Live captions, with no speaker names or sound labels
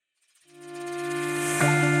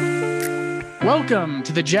Welcome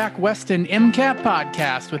to the Jack Weston MCAT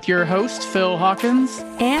podcast with your host, Phil Hawkins.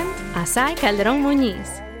 And Asai Calderon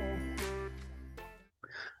Muñiz.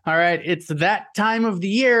 All right, it's that time of the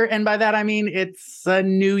year, and by that I mean it's a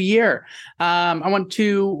new year. I want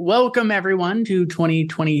to welcome everyone to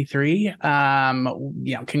 2023.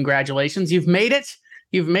 Congratulations, you've made it.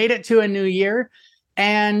 You've made it to a new year.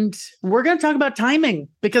 And we're going to talk about timing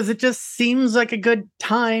because it just seems like a good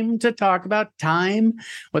time to talk about time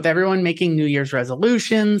with everyone making New Year's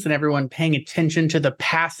resolutions and everyone paying attention to the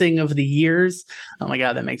passing of the years. Oh my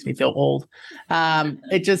God, that makes me feel old.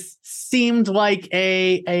 It just seemed like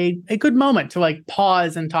a good moment to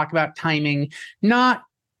pause and talk about timing, not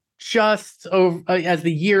just as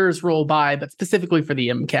the years roll by, but specifically for the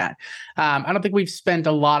MCAT. I don't think we've spent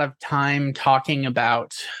a lot of time talking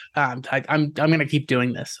about, I'm going to keep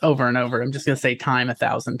doing this over and over. I'm just going to say time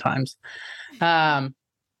 1,000 times. We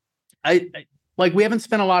haven't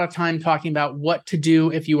spent a lot of time talking about what to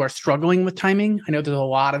do if you are struggling with timing. I know there's a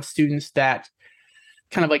lot of students that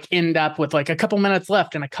kind of end up with a couple minutes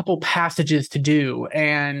left and a couple passages to do,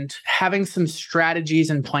 and having some strategies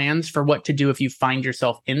and plans for what to do if you find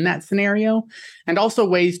yourself in that scenario, and also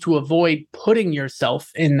ways to avoid putting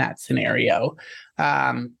yourself in that scenario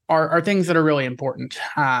are things that are really important.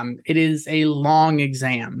 It is a long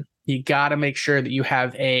exam. You got to make sure that you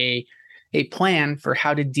have a plan for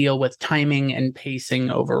how to deal with timing and pacing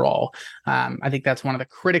overall. I think that's one of the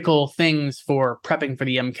critical things for prepping for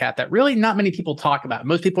the MCAT that really not many people talk about.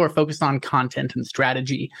 Most people are focused on content and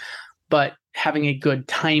strategy, but having a good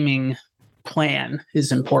timing plan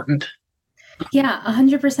is important. Yeah,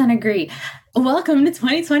 100% agree. Welcome to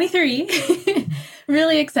 2023.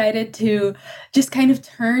 Really excited to just kind of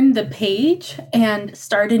turn the page and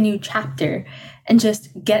start a new chapter and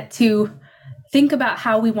just get to think about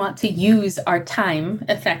how we want to use our time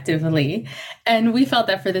effectively. And we felt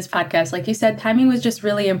that for this podcast, like you said, timing was just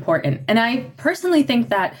really important. And I personally think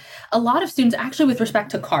that a lot of students, actually with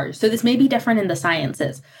respect to CARS, so this may be different in the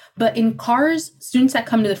sciences, but in CARS, students that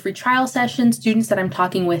come to the free trial session, students that I'm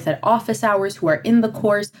talking with at office hours who are in the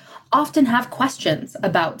course, often have questions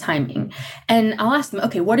about timing. And I'll ask them,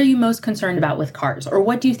 okay, what are you most concerned about with CARS? Or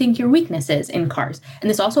what do you think your weakness is in CARS? And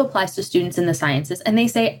this also applies to students in the sciences. And they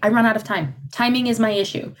say, I run out of time. Timing is my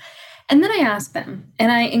issue. And then I ask them,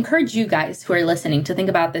 and I encourage you guys who are listening to think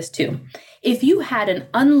about this too. If you had an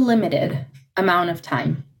unlimited amount of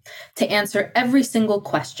time to answer every single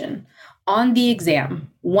question on the exam,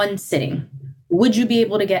 one sitting, would you be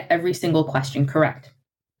able to get every single question correct?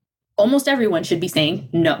 Almost everyone should be saying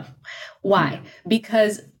no. Why?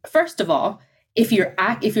 Because first of all, if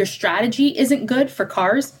your strategy isn't good for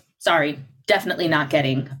CARS, sorry, definitely not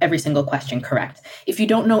getting every single question correct. If you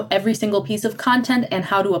don't know every single piece of content and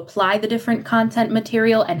how to apply the different content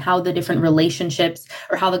material and how the different relationships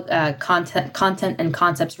or how the content and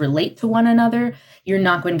concepts relate to one another, you're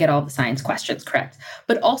not going to get all the science questions correct.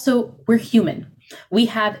 But also, we're human. We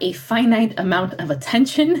have a finite amount of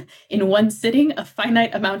attention in one sitting, a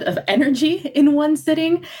finite amount of energy in one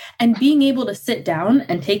sitting, and being able to sit down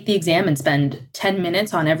and take the exam and spend 10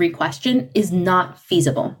 minutes on every question is not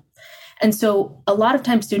feasible. And so a lot of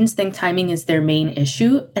times students think timing is their main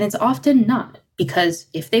issue, and it's often not, because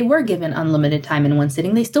if they were given unlimited time in one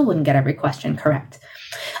sitting, they still wouldn't get every question correct.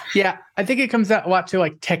 Yeah, I think it comes out a lot to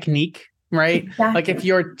technique, right? Exactly. If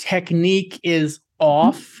your technique is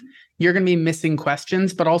off, you're going to be missing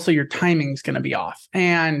questions, but also your timing is going to be off.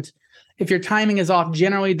 And if your timing is off,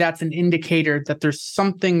 generally that's an indicator that there's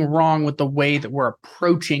something wrong with the way that we're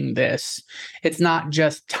approaching this. It's not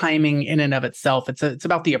just timing in and of itself. It's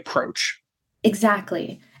about the approach.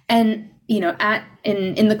 Exactly. And,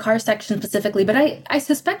 in the CARS section specifically, but I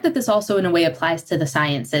suspect that this also in a way applies to the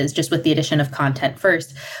sciences, just with the addition of content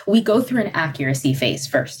first. We go through an accuracy phase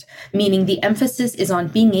first, meaning the emphasis is on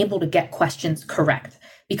being able to get questions correct.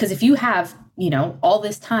 Because if you have, all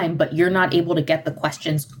this time, but you're not able to get the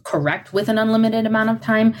questions correct with an unlimited amount of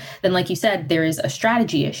time, then like you said, there is a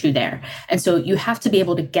strategy issue there. And so you have to be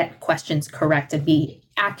able to get questions correct and be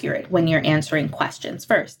accurate when you're answering questions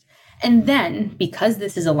first. And then, because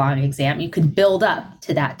this is a long exam, you can build up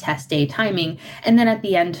to that test day timing. And then at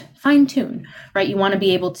the end, fine tune, right? You want to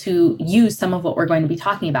be able to use some of what we're going to be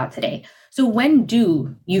talking about today. So when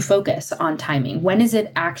do you focus on timing? When is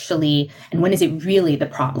it actually, and when is it really the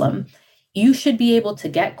problem? You should be able to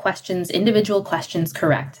get individual questions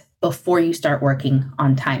correct before you start working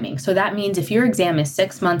on timing. So that means if your exam is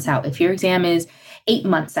 6 months out, if your exam is 8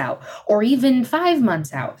 months out, or even 5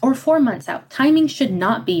 months out, or 4 months out, timing should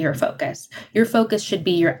not be your focus. Your focus should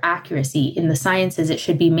be your accuracy. In the sciences, it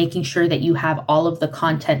should be making sure that you have all of the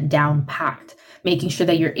content down packed, making sure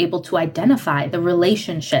that you're able to identify the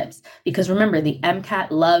relationships, because remember, the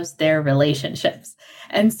MCAT loves their relationships.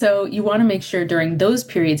 And so you want to make sure during those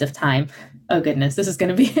periods of time, oh goodness, this is going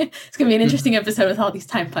to be it's going to be an interesting episode with all these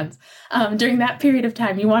time puns. During that period of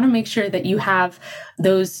time, you want to make sure that you have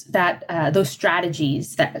those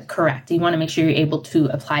strategies that correct. You want to make sure you're able to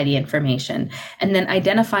apply the information, and then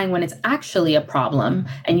identifying when it's actually a problem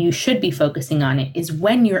and you should be focusing on it is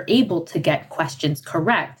when you're able to get questions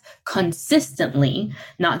correct consistently,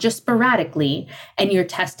 not just sporadically, and your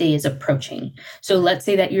test day is approaching. So let's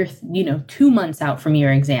say that you're 2 months out from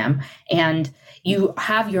your exam and you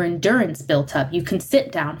have your endurance built up. You can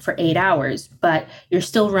sit down for 8 hours, but you're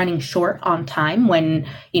still running short on time when,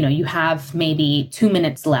 you have maybe 2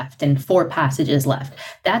 minutes left and 4 passages left.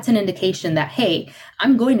 That's an indication that, hey,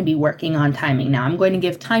 I'm going to be working on timing now. I'm going to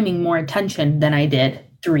give timing more attention than I did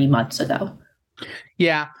 3 months ago.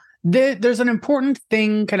 Yeah. There's an important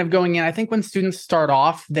thing kind of going in. I think when students start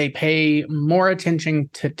off, they pay more attention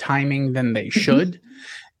to timing than they should.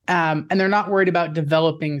 And they're not worried about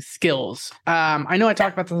developing skills. I know I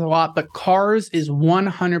talk about this a lot, but CARS is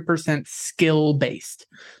 100% skill-based.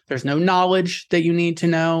 There's no knowledge that you need to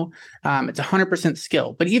know. It's 100%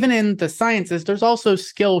 skill. But even in the sciences, there's also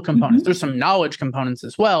skill components. There's some knowledge components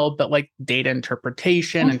as well, but like data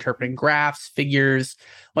interpretation, interpreting graphs, figures,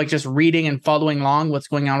 like just reading and following along what's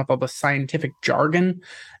going on with all the scientific jargon.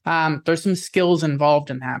 There's some skills involved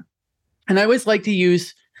in that. And I always like to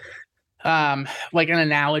use like an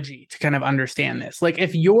analogy to kind of understand this. Like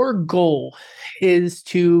if your goal is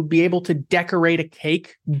to be able to decorate a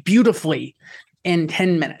cake beautifully in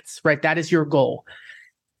 10 minutes, right? That is your goal.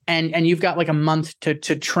 And you've got like a month to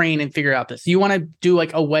train and figure out this. You want to do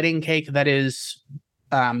like a wedding cake that is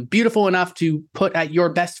beautiful enough to put at your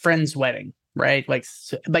best friend's wedding, right? Like,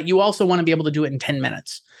 but you also want to be able to do it in 10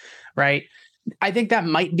 minutes, right? I think that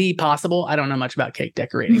might be possible. I don't know much about cake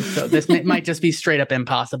decorating, so this might just be straight up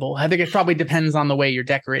impossible. I think it probably depends on the way you're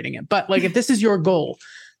decorating it. But like, if this is your goal,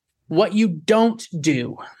 what you don't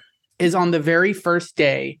do is on the very first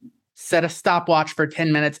day, set a stopwatch for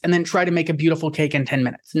 10 minutes and then try to make a beautiful cake in 10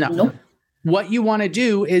 minutes. No. Nope. What you want to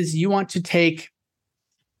do is you want to take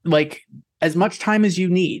like as much time as you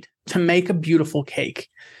need to make a beautiful cake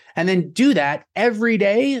and then do that every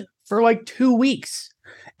day for like 2 weeks.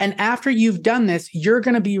 And after you've done this, you're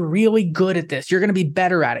going to be really good at this. You're going to be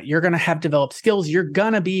better at it. You're going to have developed skills. You're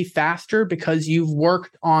going to be faster because you've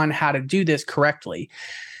worked on how to do this correctly.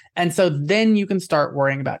 And so then you can start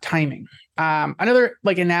worrying about timing. Another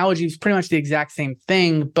like analogy is pretty much the exact same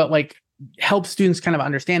thing, but like help students kind of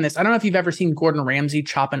understand this. I don't know if you've ever seen Gordon Ramsay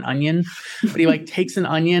chop an onion, but he like takes an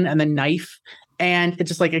onion and the knife and it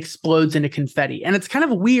just like explodes into confetti. And it's kind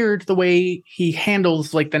of weird the way he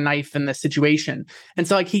handles like the knife in the situation. And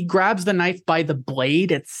so like he grabs the knife by the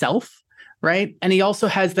blade itself, right? And he also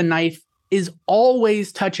has the knife is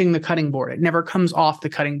always touching the cutting board. It never comes off the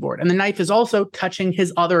cutting board. And the knife is also touching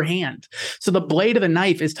his other hand. So the blade of the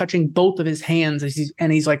knife is touching both of his hands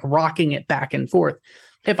and he's like rocking it back and forth.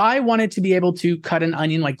 If I wanted to be able to cut an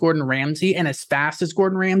onion like Gordon Ramsay and as fast as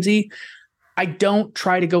Gordon Ramsay, I don't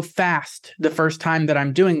try to go fast the first time that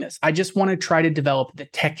I'm doing this. I just want to try to develop the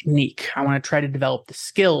technique. I want to try to develop the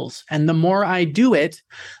skills. And the more I do it,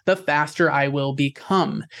 the faster I will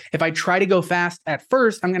become. If I try to go fast at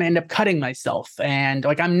first, I'm going to end up cutting myself. And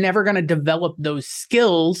like, I'm never going to develop those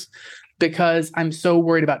skills because I'm so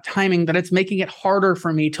worried about timing that it's making it harder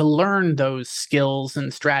for me to learn those skills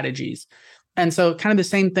and strategies. And so kind of the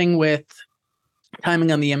same thing with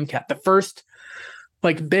timing on the MCAT. The first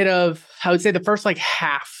like bit of, I would say the first like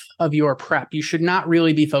half of your prep, you should not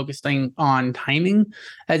really be focusing on timing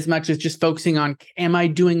as much as just focusing on, am I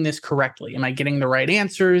doing this correctly? Am I getting the right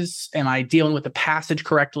answers? Am I dealing with the passage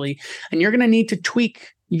correctly? And you're going to need to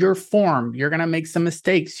tweak your form. You're going to make some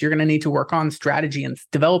mistakes. You're going to need to work on strategy and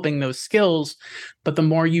developing those skills. But the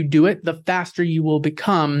more you do it, the faster you will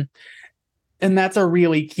become. And that's a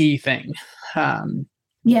really key thing.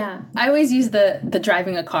 Yeah, I always use the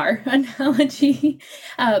driving a car analogy.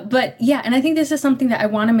 But yeah, and I think this is something that I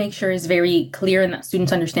want to make sure is very clear and that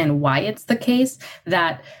students understand why it's the case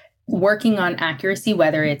that working on accuracy,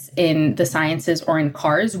 whether it's in the sciences or in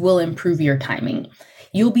CARS, will improve your timing.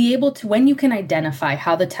 You'll be able to, when you can identify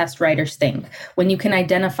how the test writers think, when you can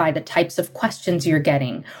identify the types of questions you're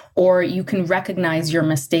getting, or you can recognize your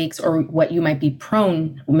mistakes or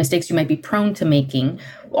mistakes you might be prone to making,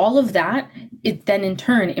 all of that, it then in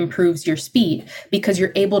turn improves your speed because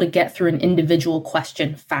you're able to get through an individual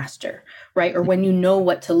question faster, right? Or when you know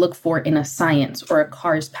what to look for in a science or a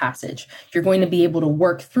CARS passage, you're going to be able to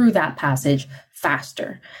work through that passage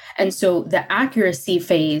faster. And so the accuracy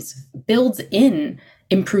phase builds in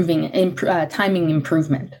timing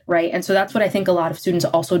improvement, right? And so that's what I think a lot of students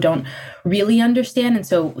also don't really understand. And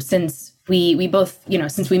so since we both,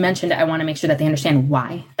 since we mentioned it, I want to make sure that they understand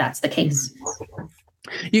why that's the case.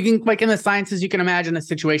 You can, like in the sciences, you can imagine a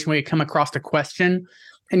situation where you come across a question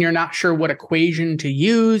and you're not sure what equation to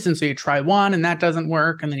use. And so you try one and that doesn't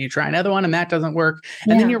work. And then you try another one and that doesn't work.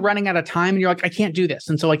 And then you're running out of time and you're like, I can't do this.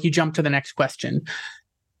 And so like you jump to the next question.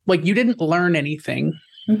 Like you didn't learn anything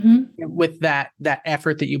with that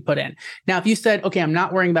effort that you put in. Now, if you said, okay, I'm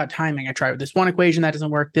not worrying about timing. I tried with this one equation, that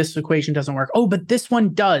doesn't work. This equation doesn't work. Oh, but this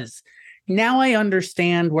one does. Now I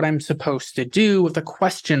understand what I'm supposed to do with a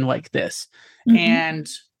question like this. And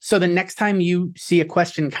so the next time you see a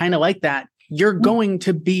question kind of like that, you're going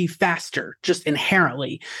to be faster just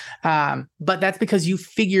inherently. But that's because you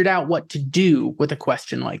figured out what to do with a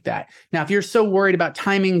question like that. Now, if you're so worried about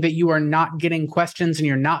timing that you are not getting questions and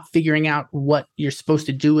you're not figuring out what you're supposed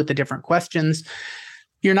to do with the different questions,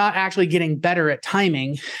 you're not actually getting better at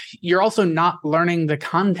timing. You're also not learning the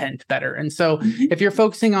content better. And so if you're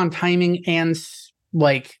focusing on timing and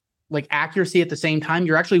like accuracy at the same time,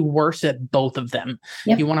 you're actually worse at both of them.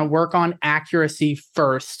 You want to work on accuracy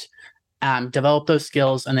first, develop those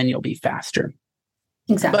skills, and then you'll be faster.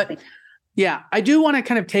 Exactly. But yeah, I do want to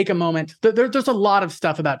kind of take a moment. There's a lot of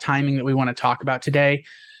stuff about timing that we want to talk about today.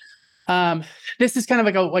 This is kind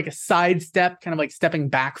of like a sidestep, kind of like stepping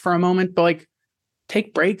back for a moment, but like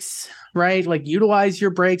take breaks, right? Like utilize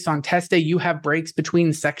your breaks. On test day, you have breaks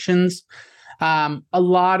between sections. A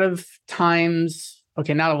lot of times,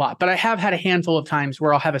 okay, not a lot, but I have had a handful of times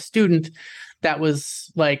where I'll have a student that was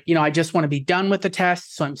like, I just want to be done with the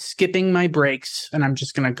test. So I'm skipping my breaks and I'm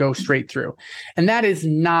just going to go straight through. And that is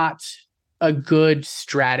not a good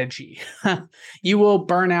strategy. You will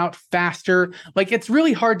burn out faster. Like it's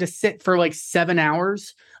really hard to sit for like 7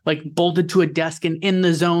 hours, like bolted to a desk and in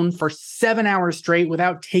the zone for 7 hours straight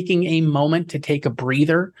without taking a moment to take a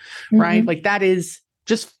breather, right? Like that is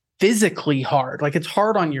just physically hard. Like it's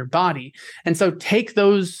hard on your body. And so take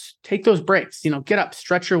those breaks, get up,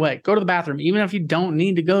 stretch your leg, go to the bathroom, even if you don't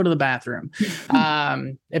need to go to the bathroom.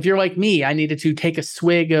 If you're like me, I needed to take a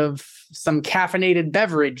swig of some caffeinated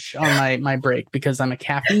beverage on my break because I'm a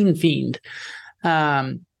caffeine fiend.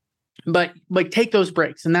 But like take those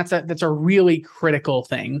breaks. And that's a really critical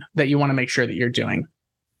thing that you want to make sure that you're doing.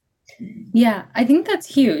 Yeah, I think that's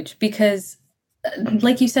huge because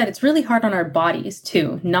like you said, it's really hard on our bodies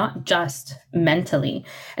too, not just mentally.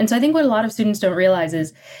 And so I think what a lot of students don't realize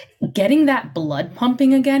is getting that blood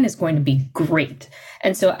pumping again is going to be great.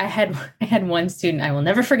 And so I had one student I will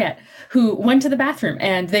never forget who went to the bathroom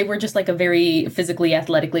and they were just like a very physically,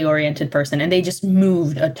 athletically oriented person. And they just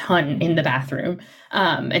moved a ton in the bathroom.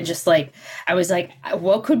 And just like, I was like,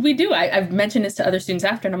 what could we do? I've mentioned this to other students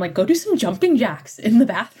after, and I'm like, go do some jumping jacks in the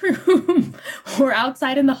bathroom or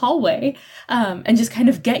outside in the hallway, and just kind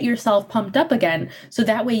of get yourself pumped up again. So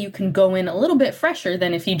that way you can go in a little bit fresher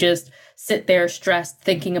than if you just sit there stressed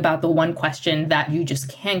thinking about the one question that you just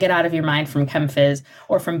can't get out of your mind from Chem Phys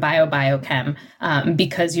or from Biochem,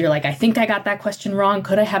 because you're like, I think I got that question wrong.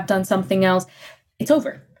 Could I have done something else? It's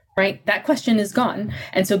over. Right? That question is gone.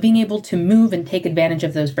 And so being able to move and take advantage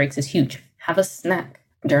of those breaks is huge. Have a snack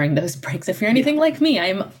during those breaks. If you're anything like me, I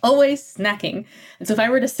am always snacking. And so if I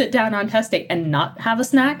were to sit down on test day and not have a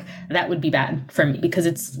snack, that would be bad for me because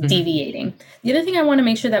it's deviating. The other thing I want to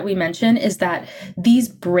make sure that we mention is that these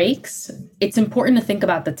breaks, it's important to think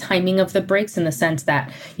about the timing of the breaks in the sense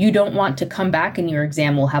that you don't want to come back and your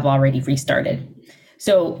exam will have already restarted.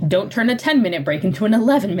 So don't turn a 10-minute break into an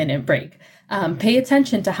 11-minute break. Pay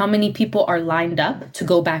attention to how many people are lined up to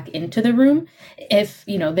go back into the room. If,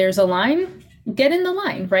 there's a line, get in the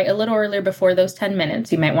line, right? A little earlier before those 10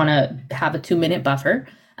 minutes. You might want to have a 2-minute buffer.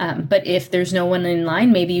 But if there's no one in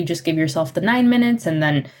line, maybe you just give yourself the 9 minutes and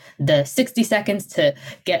then the 60 seconds to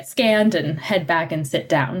get scanned and head back and sit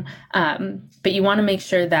down. But you want to make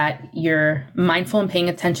sure that you're mindful and paying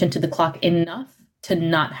attention to the clock enough to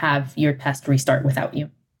not have your test restart without you.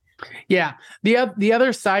 Yeah. The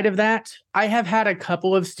other side of that, I have had a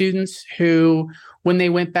couple of students who, when they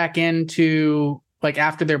went back into like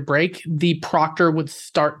after their break, the proctor would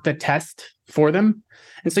start the test for them.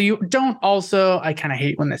 And so you don't also, I kind of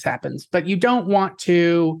hate when this happens, but you don't want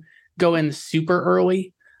to go in super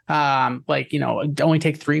early. Only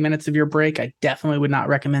take 3 minutes of your break. I definitely would not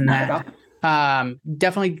recommend that.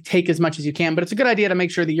 Definitely take as much as you can, but it's a good idea to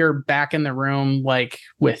make sure that you're back in the room, like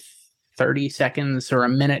with 30 seconds or a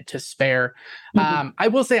minute to spare. Mm-hmm. I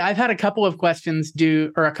will say I've had a couple of students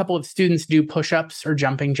do push-ups or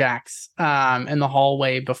jumping jacks in the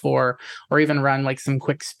hallway before, or even run like some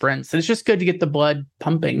quick sprints. And it's just good to get the blood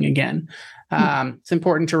pumping again. It's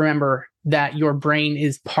important to remember that your brain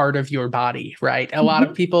is part of your body, right? A lot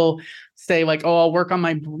of people say like, oh, I'll work on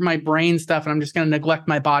my brain stuff and I'm just going to neglect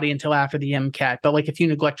my body until after the MCAT. But like if you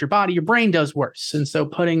neglect your body, your brain does worse. And so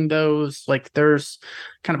putting those, like there's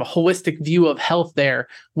kind of a holistic view of health there.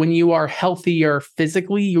 When you are healthier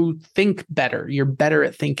physically, you think better. You're better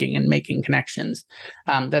at thinking and making connections.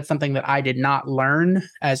 That's something that I did not learn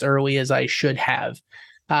as early as I should have.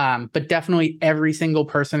 But definitely every single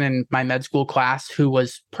person in my med school class who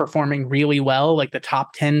was performing really well, like the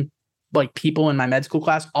top 10 like people in my med school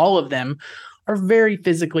class, all of them are very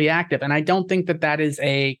physically active. And I don't think that that is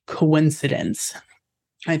a coincidence.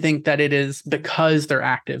 I think that it is because they're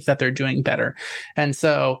active that they're doing better. And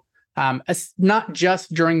so not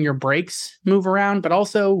just during your breaks, move around, but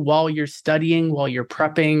also while you're studying, while you're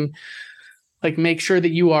prepping, like make sure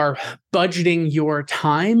that you are budgeting your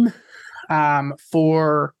time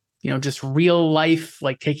for, just real life,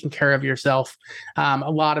 like taking care of yourself.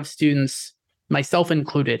 A lot of students, myself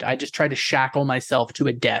included, I just tried to shackle myself to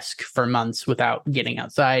a desk for months without getting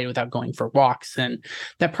outside, without going for walks. And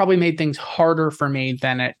that probably made things harder for me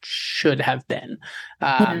than it should have been.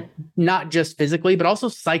 Not just physically, but also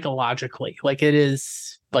psychologically. Like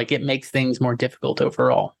it makes things more difficult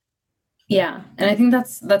overall. Yeah. And I think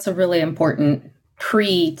that's a really important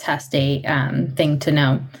pre-test day thing to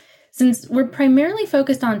know. Since we're primarily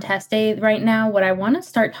focused on test day right now, what I want to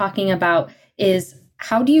start talking about is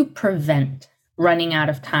how do you prevent running out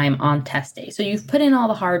of time on test day? So you've put in all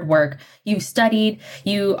the hard work, you've studied,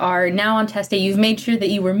 you are now on test day, you've made sure that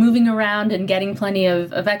you were moving around and getting plenty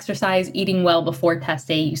of exercise, eating well before test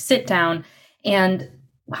day, you sit down, and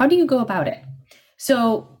how do you go about it?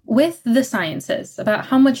 So with the sciences, about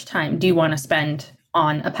how much time do you want to spend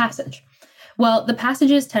on a passage? Well, the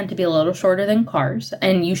passages tend to be a little shorter than CARS,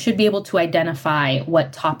 and you should be able to identify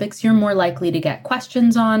what topics you're more likely to get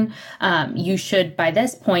questions on. You should, by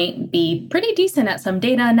this point, be pretty decent at some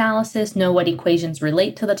data analysis, know what equations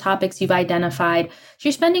relate to the topics you've identified. So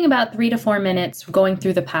you're spending about 3 to 4 minutes going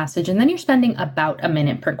through the passage, and then you're spending about a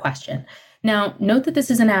minute per question. Now, note that this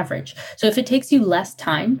is an average. So if it takes you less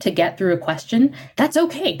time to get through a question, that's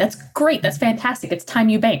okay. That's great. That's fantastic. It's time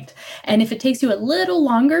you banked. And if it takes you a little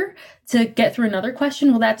longer to get through another question,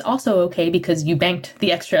 well, that's also okay because you banked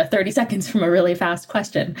the extra 30 seconds from a really fast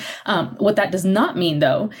question. What that does not mean,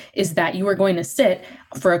 though, is that you are going to sit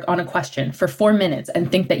on a question for 4 minutes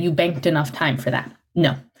and think that you banked enough time for that.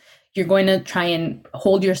 No, you're going to try and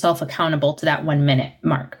hold yourself accountable to that 1 minute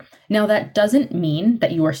mark. Now, that doesn't mean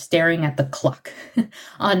that you are staring at the clock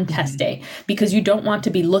on test day because you don't want to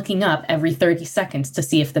be looking up every 30 seconds to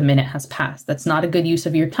see if the minute has passed. That's not a good use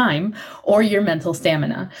of your time or your mental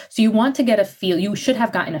stamina. So you want to get a feel, you should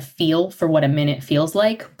have gotten a feel for what a minute feels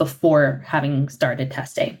like before having started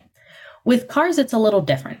test day. With CARS, it's a little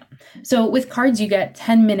different. So with CARS, you get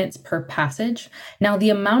 10 minutes per passage. Now, the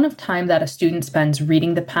amount of time that a student spends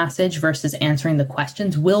reading the passage versus answering the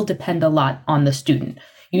questions will depend a lot on the student.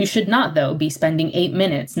 You should not, though, be spending 8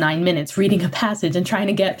 minutes, 9 minutes reading a passage and trying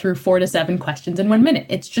to get through 4 to 7 questions in 1 minute.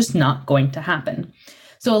 It's just not going to happen.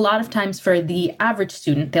 So a lot of times for the average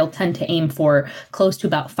student, they'll tend to aim for close to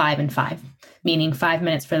about 5 and 5, meaning 5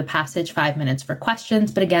 minutes for the passage, 5 minutes for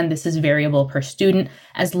questions. But again, this is variable per student.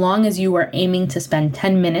 As long as you are aiming to spend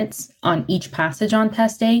 10 minutes on each passage on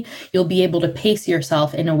test day, you'll be able to pace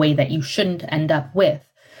yourself in a way that you shouldn't end up with,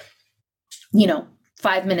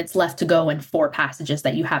 5 minutes left to go and 4 passages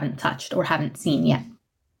that you haven't touched or haven't seen yet.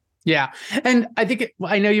 Yeah. And I think,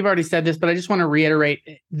 I know you've already said this, but I just want to reiterate,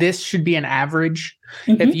 this should be an average.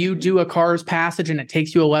 Mm-hmm. If you do a CARS passage and it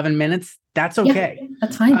takes you 11 minutes, that's okay. Yeah,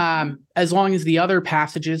 that's fine. As long as the other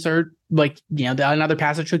passages are like, another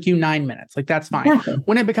passage took you 9 minutes, like that's fine. Exactly.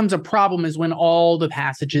 When it becomes a problem is when all the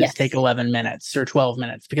passages take 11 minutes or 12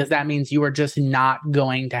 minutes, because that means you are just not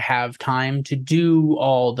going to have time to do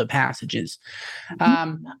all the passages.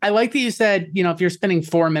 Mm-hmm. I like that you said, if you're spending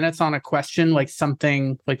 4 minutes on a question, like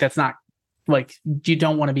something like that's not like, you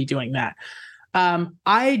don't want to be doing that.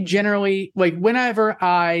 I generally, like whenever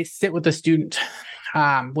I sit with a student,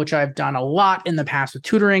 which I've done a lot in the past with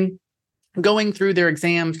tutoring, going through their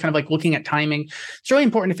exams, kind of like looking at timing. It's really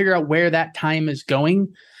important to figure out where that time is going.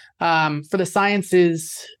 For the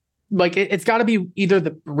sciences, like it's got to be either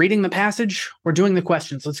the reading the passage or doing the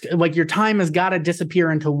questions. It's like your time has got to disappear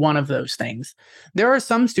into one of those things. There are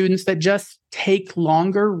some students that just take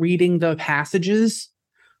longer reading the passages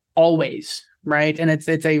always. right? And it's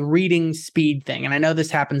a reading speed thing. And I know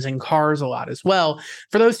this happens in cars a lot as well.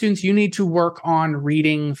 For those students, you need to work on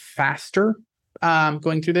reading faster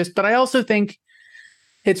going through this. But I also think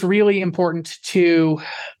it's really important to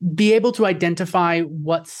be able to identify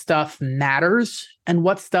what stuff matters and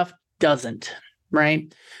what stuff doesn't,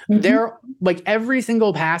 right? There, like every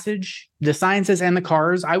single passage, the sciences and the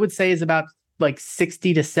cars, I would say is about like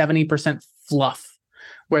 60 to 70% fluff,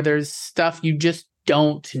 where there's stuff you just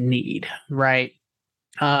don't need, right?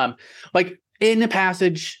 Like in a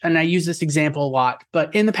passage, and I use this example a lot,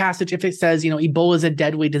 but in the passage, if it says, Ebola is a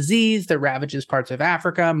deadly disease that ravages parts of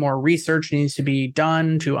Africa, more research needs to be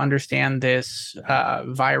done to understand this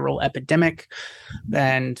viral epidemic.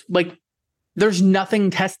 And like, there's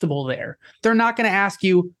nothing testable there. They're not going to ask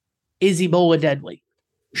you, is Ebola deadly?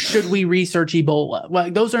 Should we research Ebola?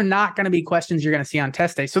 Well, those are not going to be questions you're going to see on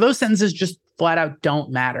test day. So those sentences just flat out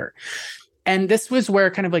don't matter. And this was where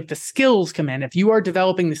kind of like the skills come in. If you are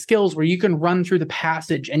developing the skills where you can run through the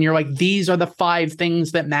passage and you're like, these are the 5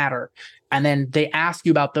 things that matter, and then they ask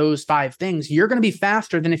you about those 5 things, you're going to be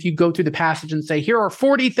faster than if you go through the passage and say, here are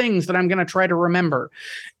 40 things that I'm going to try to remember.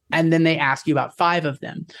 And then they ask you about 5 of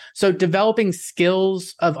them. So developing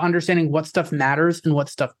skills of understanding what stuff matters and what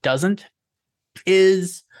stuff doesn't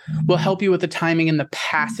will help you with the timing in the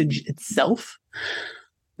passage itself.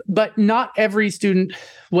 But not every student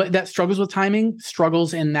that struggles with timing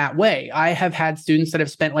struggles in that way. I have had students that have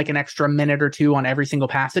spent like an extra minute or 2 on every single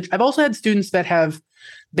passage. I've also had students that have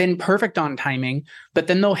been perfect on timing, but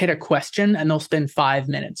then they'll hit a question and they'll spend 5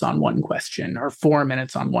 minutes on one question or 4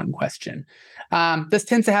 minutes on one question. This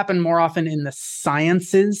tends to happen more often in the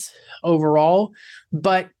sciences overall.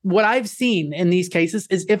 But what I've seen in these cases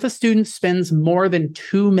is if a student spends more than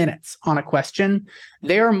 2 minutes on a question,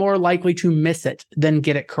 they are more likely to miss it than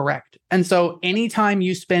get it correct. And so anytime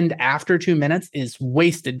you spend after 2 minutes is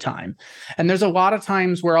wasted time. And there's a lot of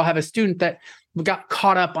times where I'll have a student that got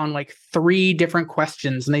caught up on like 3 different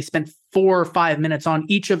questions and they spent 4 or 5 minutes on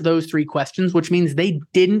each of those 3 questions, which means they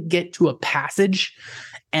didn't get to a passage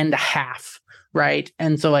and a half, right?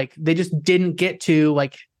 And so like they just didn't get to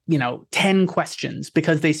like 10 questions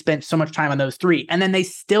because they spent so much time on those 3. And then they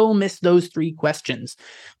still miss those 3 questions.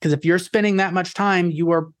 Because if you're spending that much time,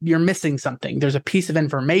 you're missing something. There's a piece of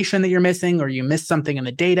information that you're missing, or you miss something in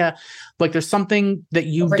the data. Like there's something that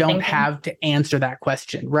you don't have to answer that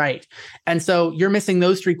question. Right. And so you're missing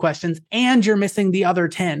those 3 questions and you're missing the other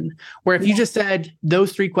 10, where if you just said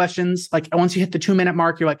those 3 questions, like once you hit the 2-minute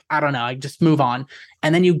mark, you're like, I don't know, I just move on.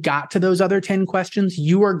 And then you got to those other 10 questions,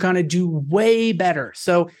 you are going to do way better.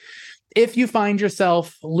 So if you find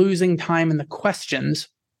yourself losing time in the questions,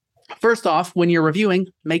 first off, when you're reviewing,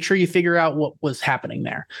 make sure you figure out what was happening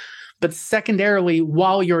there. But secondarily,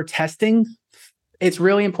 while you're testing, it's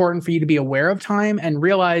really important for you to be aware of time and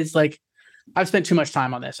realize, like, I've spent too much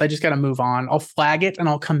time on this. I just got to move on. I'll flag it and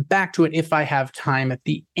I'll come back to it if I have time at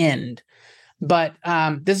the end. But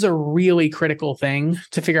this is a really critical thing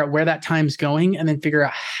to figure out where that time's going and then figure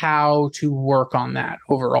out how to work on that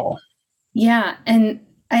overall. Yeah. And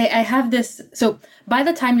I have this. So by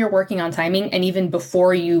the time you're working on timing, and even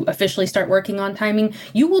before you officially start working on timing,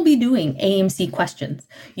 you will be doing AAMC questions.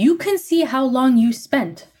 You can see how long you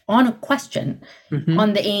spent on a question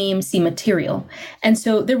on the AAMC material. And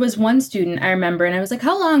so there was one student I remember, and I was like,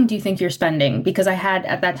 how long do you think you're spending? Because I had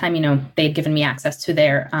at that time, they had given me access to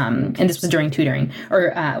their, and this was during tutoring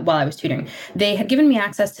or while I was tutoring, they had given me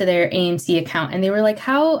access to their AAMC account. And they were like,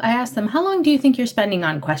 I asked them, how long do you think you're spending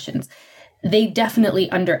on questions? They definitely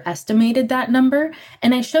underestimated that number.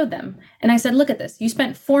 And I showed them and I said, look at this. You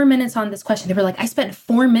spent 4 minutes on this question. They were like, I spent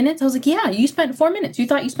 4 minutes. I was like, yeah, you spent 4 minutes. You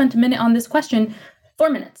thought you spent a minute on this question, 4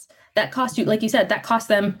 minutes. That cost you, like you said, that cost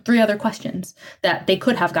them 3 other questions that they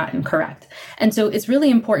could have gotten correct. And so it's really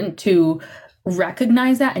important to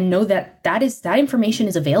recognize that and know that that information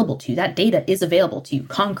is available to you. That data is available to you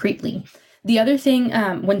concretely. The other thing,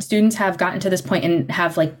 when students have gotten to this point and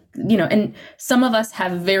have and some of us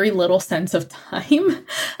have very little sense of time.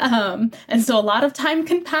 And so a lot of time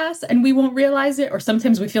can pass and we won't realize it. Or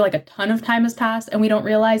sometimes we feel like a ton of time has passed and we don't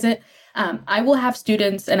realize it. I will have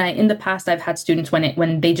students, and in the past, I've had students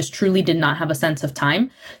when they just truly did not have a sense of time,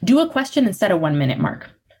 do a question and set a 1 minute mark.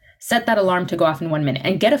 Set that alarm to go off in 1 minute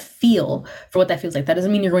and get a feel for what that feels like. That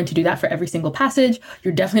doesn't mean you're going to do that for every single passage.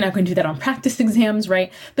 You're definitely not going to do that on practice exams,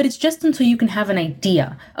 right? But it's just until you can have an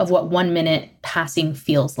idea of what 1 minute passing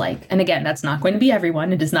feels like. And again, that's not going to be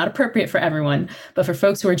everyone. It is not appropriate for everyone. But for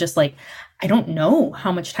folks who are just like, I don't know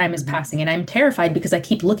how much time is passing and I'm terrified because I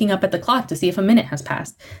keep looking up at the clock to see if a minute has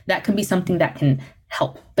passed. That can be something that can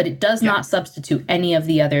help, but it does not substitute any of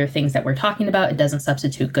the other things that we're talking about. It doesn't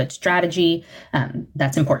substitute good strategy.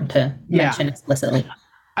 That's important to mention explicitly.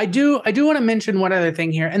 I do want to mention one other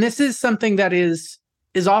thing here, and this is something that is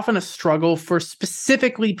often a struggle for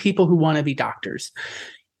specifically people who want to be doctors.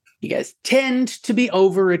 You guys tend to be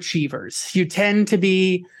overachievers. You tend to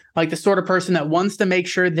be like the sort of person that wants to make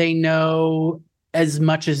sure they know as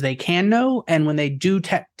much as they can know. And when they do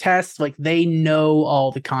tests, like they know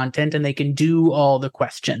all the content and they can do all the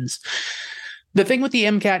questions. The thing with the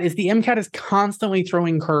MCAT is constantly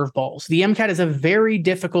throwing curveballs. The MCAT is a very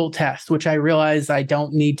difficult test, which I realize I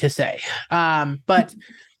don't need to say. But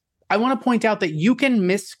I want to point out that you can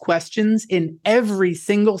miss questions in every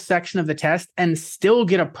single section of the test and still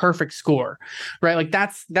get a perfect score, right? Like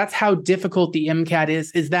that's how difficult the MCAT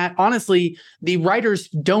is that honestly, the writers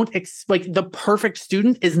don't like the perfect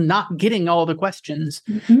student is not getting all the questions.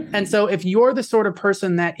 Mm-hmm. And so if you're the sort of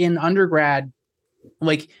person that in undergrad,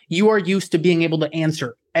 like you are used to being able to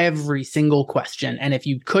answer every single question. And if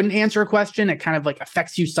you couldn't answer a question, it kind of like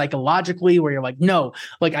affects you psychologically where you're like, no,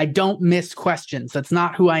 like I don't miss questions. That's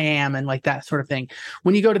not who I am. And like that sort of thing.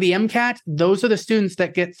 When you go to the MCAT, those are the students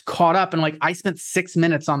that get caught up and like, I spent 6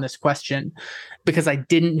 minutes on this question because I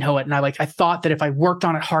didn't know it. And I thought that if I worked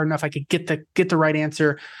on it hard enough, I could get the right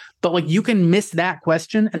answer. But like you can miss that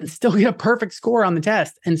question and still get a perfect score on the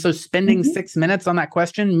test. And so spending 6 minutes on that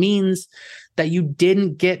question means that you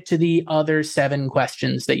didn't get to the other 7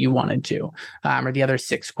 questions that you wanted to, or the other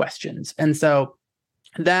 6 questions. And so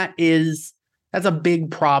that's a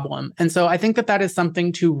big problem. And so I think that is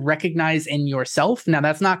something to recognize in yourself. Now,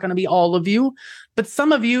 that's not going to be all of you, but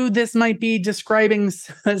some of you, this might be describing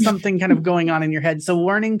something kind of going on in your head. So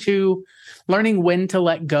learning when to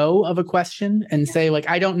let go of a question and say like,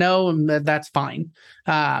 I don't know, and that's fine,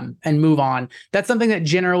 and move on. That's something that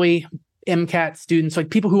generally MCAT students,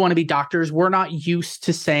 like people who want to be doctors, we're not used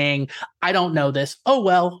to saying, I don't know this. Oh,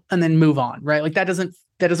 well, and then move on, right? Like that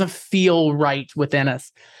doesn't feel right within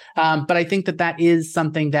us. But I think that is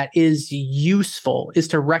something that is useful, is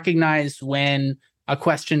to recognize when a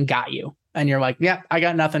question got you and you're like, yeah, I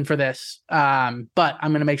got nothing for this. But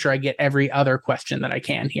I'm going to make sure I get every other question that I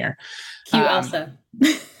can here. You also.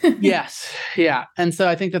 Yes. Yeah. And so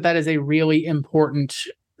I think that is a really important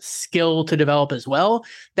skill to develop as well.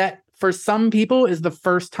 That for some people is the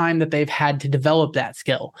first time that they've had to develop that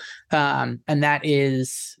skill. And that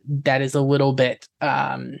is a little bit,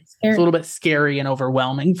 it's a little bit scary and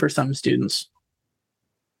overwhelming for some students.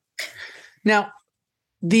 Now,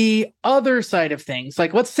 the other side of things,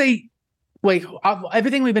 like let's say, like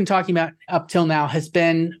everything we've been talking about up till now has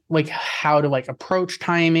been like how to like approach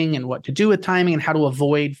timing and what to do with timing and how to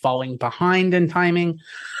avoid falling behind in timing.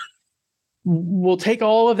 We'll take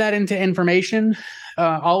all of that into information.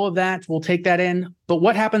 All of that, we'll take that in. But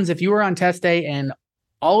what happens if you are on test day and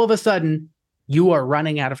all of a sudden you are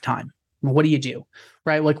running out of time? What do you do?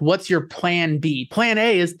 Right? Like, what's your plan B? Plan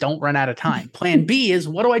A is don't run out of time. Plan B is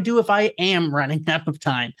what do I do if I am running out of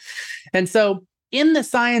time? And so in the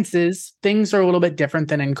sciences, things are a little bit different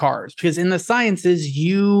than in cars, because in the sciences,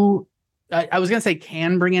 I was going to say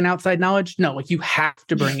can bring in outside knowledge. No, like you have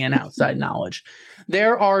to bring in outside knowledge.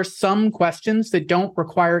 There are some questions that don't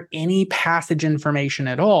require any passage information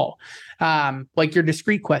at all. Like your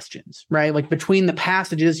discrete questions, right? Like between the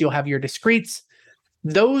passages, you'll have your discretes.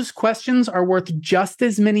 Those questions are worth just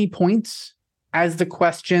as many points as the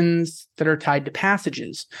questions that are tied to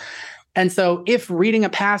passages. And so if reading a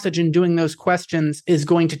passage and doing those questions is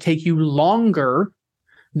going to take you longer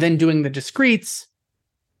than doing the discretes,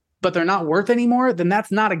 but they're not worth anymore, then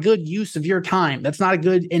that's not a good use of your time. That's not a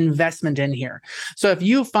good investment in here. So if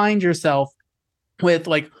you find yourself with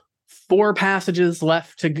like 4 passages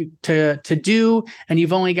left to do, and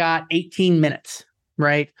you've only got 18 minutes,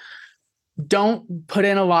 right? Don't put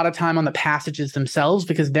in a lot of time on the passages themselves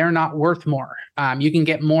because they're not worth more. You can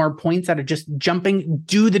get more points out of just jumping.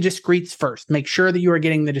 Do the discretes first. Make sure that you are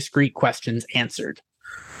getting the discrete questions answered.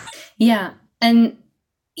 Yeah. And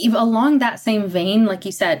along that same vein, like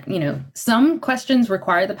you said, some questions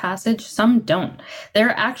require the passage, some don't. There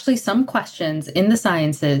are actually some questions in the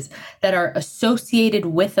sciences that are associated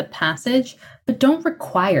with a passage, but don't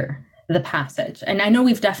require the passage. And I know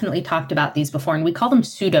we've definitely talked about these before, and we call them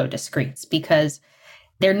pseudo-discretes because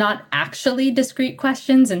they're not actually discrete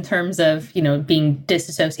questions in terms of, being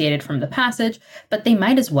disassociated from the passage, but they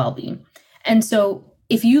might as well be. And so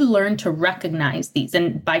if you learn to recognize these,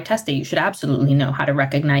 and by test day, you should absolutely know how to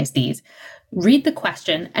recognize these, read the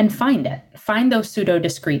question and find it. Find those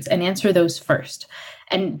pseudo-discretes and answer those first.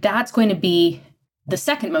 And that's going to be the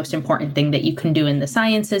second most important thing that you can do in the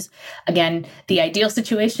sciences. Again, the ideal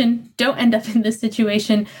situation, don't end up in this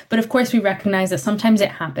situation. But of course, we recognize that sometimes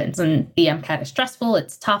it happens and the MCAT is stressful,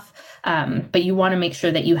 it's tough, but you want to make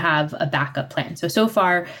sure that you have a backup plan. So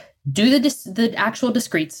far, do the actual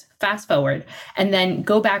discretes, fast forward, and then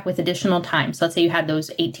go back with additional time. So let's say you had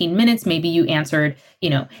those 18 minutes, maybe you answered,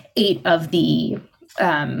 8 of the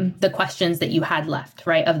questions that you had left,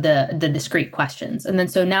 right, of the discrete questions. And then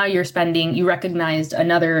so now you recognized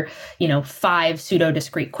another, 5 pseudo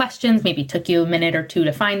discrete questions, maybe took you a minute or 2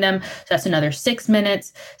 to find them. So that's another 6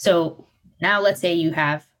 minutes. So now let's say you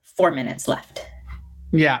have 4 minutes left.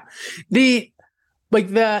 Yeah. The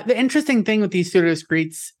interesting thing with these pseudo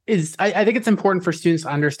discretes is I think it's important for students to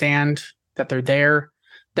understand that they're there,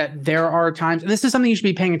 that there are times, and this is something you should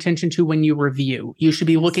be paying attention to when you review. You should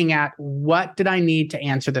be looking at, what did I need to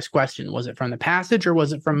answer this question? Was it from the passage or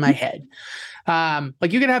was it from my head?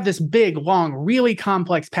 You could have this big, long, really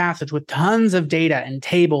complex passage with tons of data and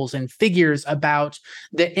tables and figures about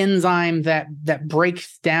the enzyme that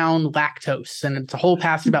breaks down lactose. And it's a whole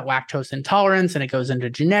passage about lactose intolerance, and it goes into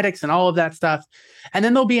genetics and all of that stuff. And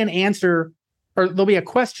then there'll be an answer, or there'll be a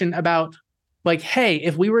question about, hey,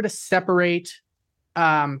 if we were to separate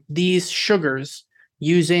these sugars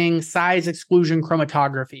using size exclusion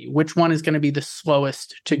chromatography, which one is going to be the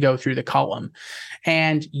slowest to go through the column?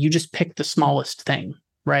 And you just pick the smallest thing,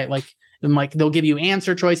 right? They'll give you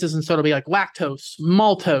answer choices. And so it'll be lactose,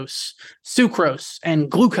 maltose, sucrose, and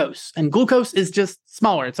glucose. And glucose is just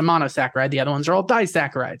smaller. It's a monosaccharide. The other ones are all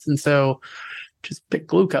disaccharides. And so just pick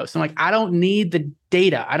glucose. I'm I don't need the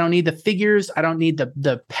data. I don't need the figures. I don't need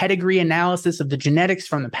the pedigree analysis of the genetics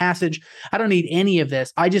from the passage. I don't need any of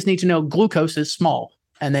this. I just need to know glucose is small,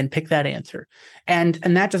 and then pick that answer. And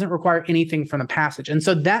that doesn't require anything from the passage. And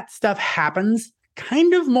so that stuff happens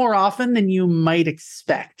kind of more often than you might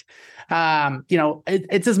expect.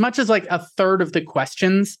 It's as much as a third of the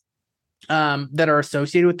questions that are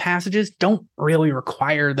associated with passages don't really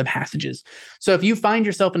require the passages. So if you find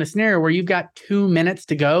yourself in a scenario where you've got 2 minutes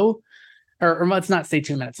to go, or let's not say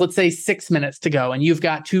 2 minutes, let's say 6 minutes to go, and you've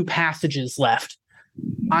got 2 passages left,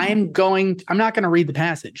 I'm not going to read the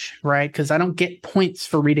passage, right? Because I don't get points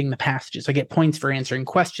for reading the passages. I get points for answering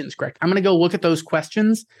questions correct. I'm going to go look at those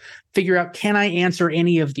questions, figure out, can I answer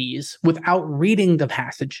any of these without reading the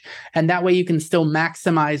passage? And that way you can still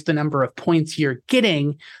maximize the number of points you're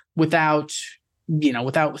getting without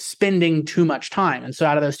spending too much time. And so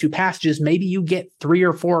out of those 2 passages, maybe you get 3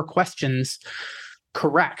 or 4 questions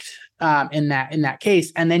correct in that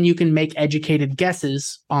case. And then you can make educated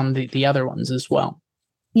guesses on the other ones as well.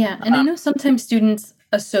 Yeah. And I know sometimes students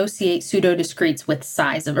associate pseudo discretes with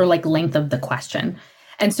size or length of the question.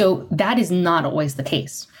 And so that is not always the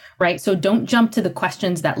case, right? So don't jump to the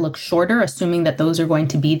questions that look shorter, assuming that those are going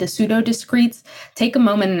to be the pseudo discretes. Take a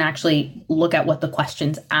moment and actually look at what the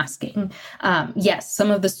question's asking. Yes, some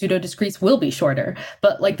of the pseudo discretes will be shorter,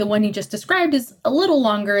 but the one you just described is a little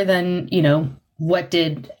longer than, what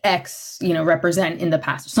did X, represent in the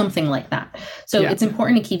past, something like that. So It's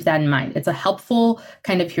important to keep that in mind. It's a helpful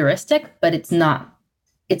kind of heuristic, but it's not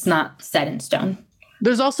set in stone.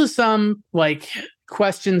 There's also some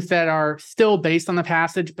questions that are still based on the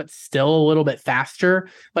passage, but still a little bit faster.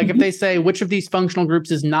 If they say, which of these functional groups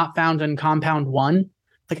is not found in compound 1?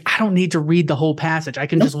 I don't need to read the whole passage. I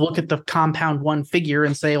can just look at the compound 1 figure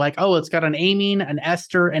and say oh, it's got an amine, an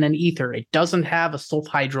ester, and an ether. It doesn't have a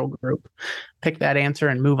sulfhydryl group. Pick that answer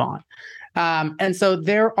and move on. And so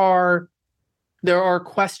there are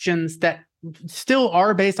questions that still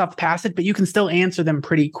are based off the passage, but you can still answer them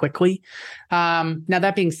pretty quickly. Now,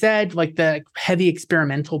 that being said, the heavy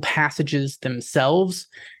experimental passages themselves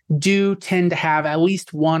do tend to have at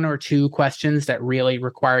least 1 or 2 questions that really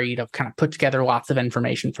require you to kind of put together lots of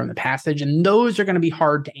information from the passage. And those are going to be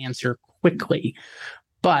hard to answer quickly.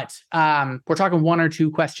 But we're talking 1 or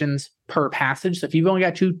 2 questions per passage. So if you've only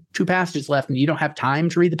got two passages left and you don't have time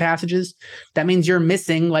to read the passages, that means you're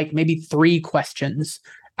missing maybe 3 questions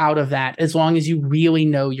out of that, as long as you really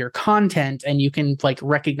know your content and you can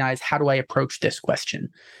recognize, how do I approach this question?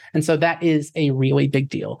 And so that is a really big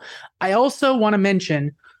deal. I also want to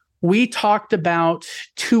mention, we talked about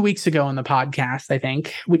 2 weeks ago on the podcast, I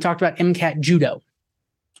think, we talked about MCAT Judo,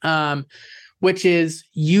 which is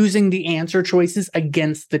using the answer choices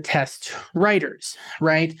against the test writers,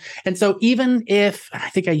 right? And so even if,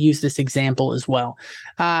 I think I used this example as well,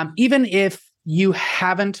 even if you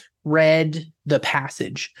haven't read the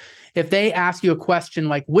passage, if they ask you a question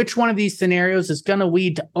which one of these scenarios is going to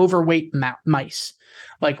lead to overweight mice?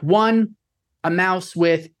 1, a mouse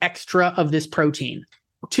with extra of this protein.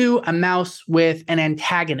 2, a mouse with an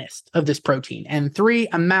antagonist of this protein, and 3,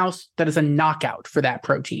 a mouse that is a knockout for that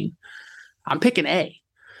protein. I'm picking A,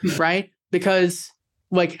 right? Because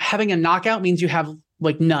like having a knockout means you have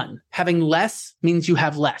like none. Having less means you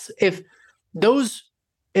have less. If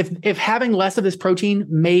having less of this protein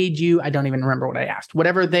made you, I don't even remember what I asked,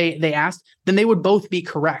 whatever they asked, then they would both be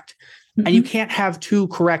correct. And you can't have 2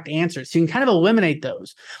 correct answers. So you can kind of eliminate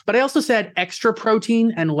those. But I also said extra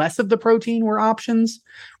protein and less of the protein were options,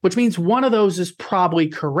 which means one of those is probably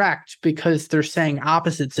correct because they're saying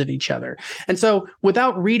opposites of each other. And so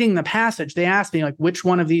without reading the passage, they asked me like, which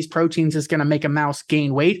one of these proteins is going to make a mouse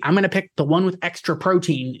gain weight? I'm going to pick the one with extra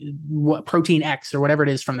protein, protein X or whatever it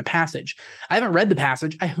is from the passage. I haven't read the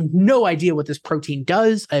passage. I have no idea what this protein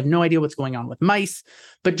does. I have no idea what's going on with mice.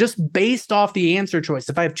 But just based off the answer choice,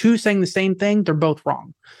 if I have 2 saying the same thing, they're both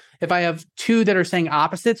wrong. If I have 2 that are saying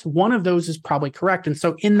opposites, one of those is probably correct. And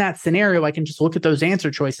so in that scenario, I can just look at those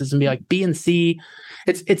answer choices and be like, B and C,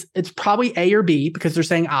 it's probably A or B because they're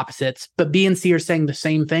saying opposites, but B and C are saying the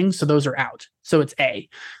same thing. So those are out. So it's A.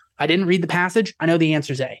 I didn't read the passage. I know the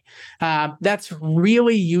answer is A. That's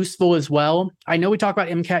really useful as well. I know we talk about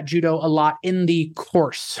MCAT Judo a lot in the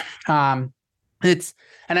course.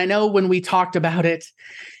 And I know when we talked about it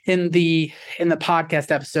in the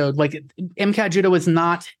podcast episode, like MCAT Judo is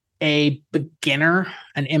not an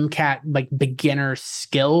MCAT like beginner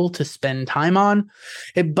skill to spend time on.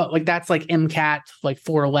 But like that's like MCAT like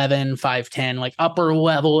 411, 510, like upper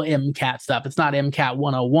level MCAT stuff. It's not MCAT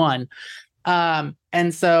 101.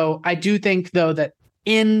 And so I do think though that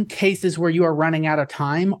in cases where you are running out of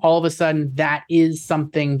time, all of a sudden that is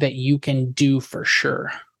something that you can do for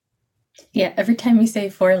sure. Yeah, every time you say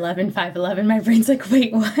 411, 511, my brain's like,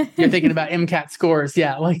 wait, what? You're thinking about MCAT scores.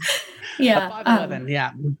 Yeah, like yeah, 511,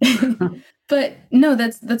 yeah. But no,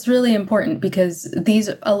 that's really important because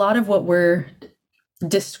a lot of what we're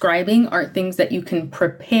describing are things that you can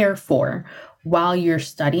prepare for while you're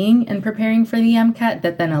studying and preparing for the MCAT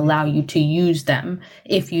that then allow you to use them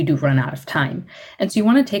if you do run out of time. And so you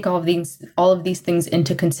want to take all of these things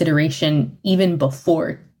into consideration even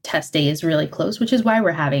before test day is really close, which is why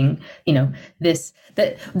we're having,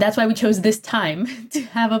 that's why we chose this time to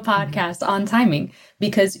have a podcast on timing,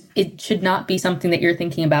 because it should not be something that you're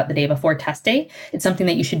thinking about the day before test day. It's something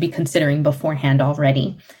that you should be considering beforehand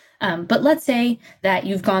already. But let's say that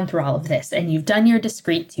you've gone through all of this and you've done your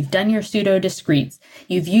discretes, you've done your pseudo discretes,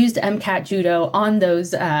 you've used MCAT Judo on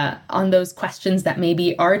those questions that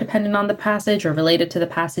maybe are dependent on the passage or related to the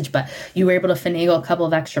passage, but you were able to finagle a couple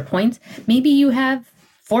of extra points. Maybe you have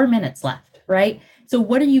 4 minutes left, right? So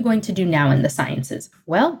what are you going to do now in the sciences?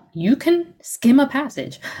 Well, you can skim a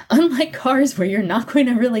passage. Unlike cars where you're not going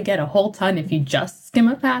to really get a whole ton if you just skim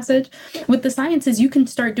a passage, with the sciences, you can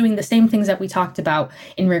start doing the same things that we talked about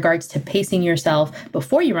in regards to pacing yourself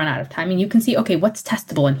before you run out of time. And you can see, okay, what's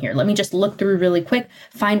testable in here? Let me just look through really quick,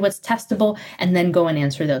 find what's testable, and then go and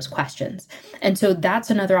answer those questions. And so that's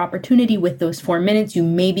another opportunity with those 4 minutes. You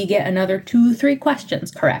maybe get another 2-3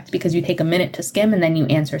 questions correct because you take a minute to skim and then you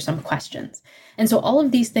answer some questions. And so all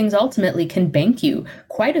of these things ultimately can bank you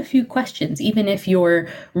quite a few questions, even if you're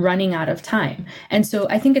running out of time. And so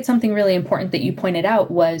I think it's something really important that you pointed out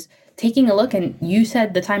was taking a look, and you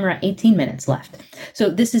said the timer at 18 minutes left. So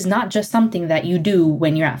this is not just something that you do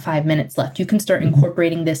when you're at 5 minutes left. You can start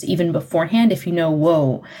incorporating this even beforehand if you know,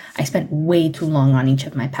 whoa, I spent way too long on each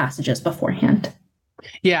of my passages beforehand.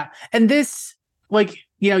 Yeah. And this, like,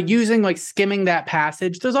 using like skimming that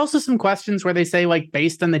passage, there's also some questions where they say like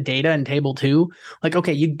based on the data in table 2, like,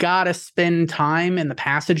 okay, you got to spend time in the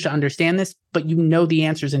passage to understand this, but the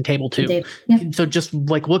answers in table 2. Yeah. So just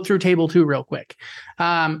like look through table 2 real quick.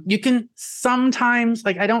 You can sometimes,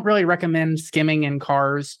 like, I don't really recommend skimming in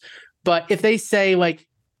cars, but if they say like,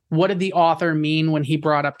 what did the author mean when he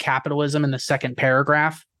brought up capitalism in the second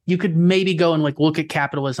paragraph? You could maybe go and like look at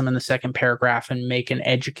capitalism in the second paragraph and make an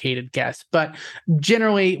educated guess. But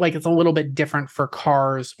generally, like, it's a little bit different for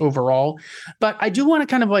cars overall. But I do want to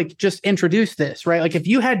kind of like just introduce this, right? Like if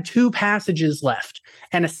you had 2 passages left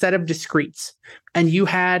and a set of discretes, and you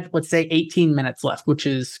had, let's say, 18 minutes left, which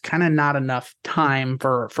is kind of not enough time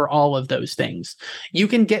for all of those things, you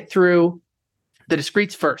can get through the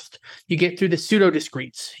discretes first. You get through the pseudo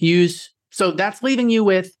discretes. So that's leaving you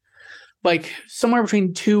with like somewhere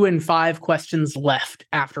between 2 and 5 questions left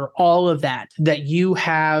after all of that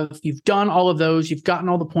you've done all of those, you've gotten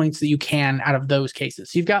all the points that you can out of those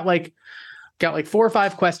cases. So you've got like 4 or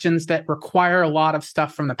 5 questions that require a lot of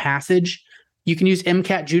stuff from the passage. You can use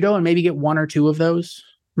MCAT Judo and maybe get 1 or 2 of those,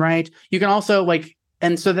 right? You can also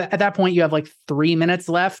at that point you have like 3 minutes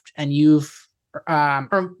left and you've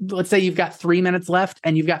or let's say you've got 3 minutes left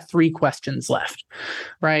and you've got 3 questions left,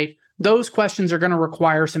 right? Those questions are going to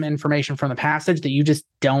require some information from the passage that you just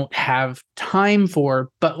don't have time for,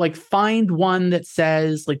 but like find one that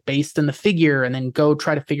says like based in the figure and then go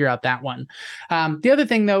try to figure out that one. The other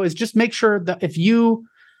thing though, is just make sure that if you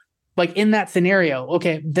like in that scenario,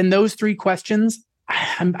 okay, then those 3 questions,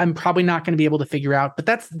 I'm probably not going to be able to figure out, but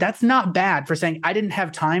that's not bad for saying I didn't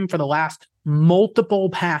have time for the last multiple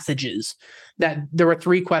passages, that there were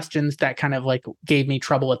 3 questions that kind of like gave me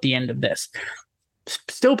trouble at the end of this.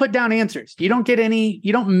 Still put down answers. You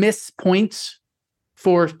don't miss points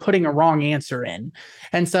for putting a wrong answer in.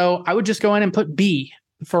 And so I would just go in and put B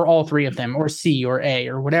for all 3 of them, or C or A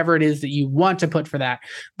or whatever it is that you want to put for that.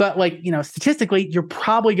 But like, statistically, you're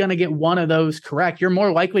probably going to get one of those correct. You're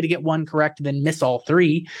more likely to get one correct than miss all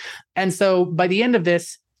 3. And so by the end of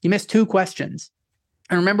this, you missed 2 questions.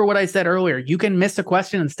 And remember what I said earlier, you can miss a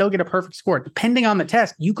question and still get a perfect score. Depending on the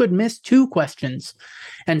test, you could miss 2 questions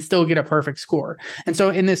and still get a perfect score. And so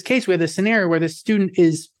in this case, we have a scenario where the student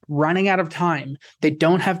is running out of time. They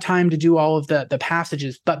don't have time to do all of the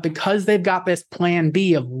passages, but because they've got this plan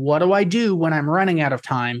B of what do I do when I'm running out of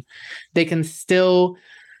time, they can still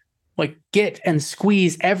like get and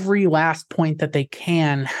squeeze every last point that they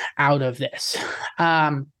can out of this.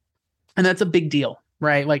 And that's a big deal.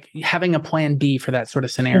 Right? Like having a plan B for that sort of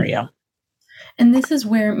scenario. And this is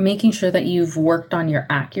where making sure that you've worked on your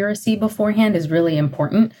accuracy beforehand is really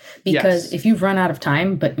important, because if you've run out of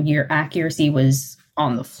time, but your accuracy was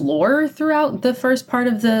on the floor throughout the first part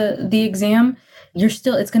of the exam, it's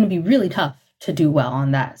going to be really tough to do well on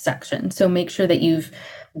that section. So make sure that you've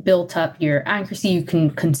built up your accuracy, you can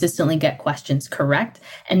consistently get questions correct.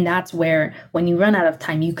 And that's where when you run out of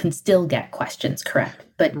time, you can still get questions correct.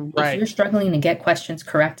 But if you're struggling to get questions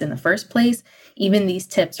correct in the first place, even these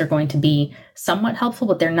tips are going to be somewhat helpful,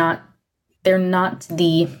 but they're not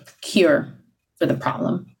the cure for the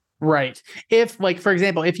problem. Right. If, like, for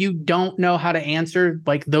example, if you don't know how to answer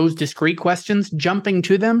like those discrete questions, jumping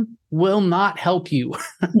to them will not help you.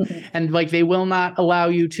 And like they will not allow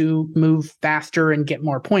you to move faster and get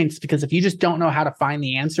more points, because if you just don't know how to find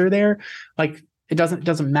the answer there, like it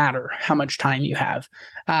doesn't matter how much time you have.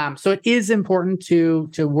 So it is important to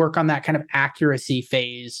work on that kind of accuracy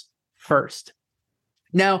phase first.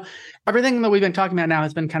 Now, everything that we've been talking about now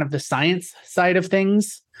has been kind of the science side of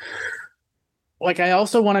things. Like I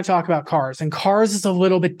also want to talk about cars, and cars is a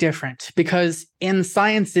little bit different because in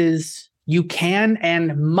sciences, you can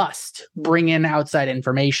and must bring in outside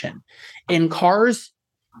information. In cars,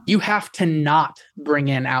 you have to not bring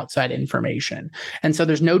in outside information. And so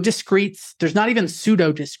there's no discretes, there's not even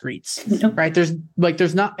pseudo discretes, right?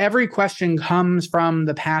 There's not, every question comes from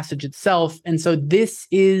the passage itself. And so this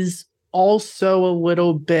is also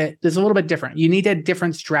there's a little bit different. You need a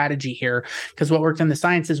different strategy here, because what worked in the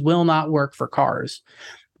sciences will not work for cars.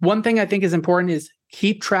 One thing I think is important is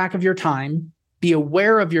keep track of your time, be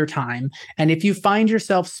aware of your time. And if you find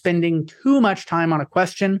yourself spending too much time on a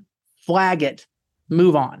question, flag it,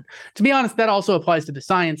 move on. To be honest, that also applies to the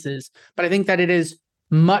sciences, but I think that it is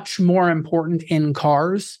much more important in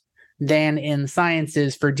cars than in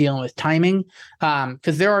sciences for dealing with timing.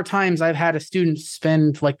 Because there are times I've had a student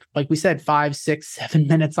spend, like we said, 5, 6, 7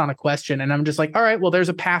 minutes on a question. And I'm just like, all right, well, there's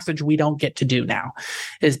a passage we don't get to do now,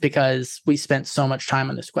 is because we spent so much time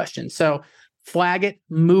on this question. So flag it,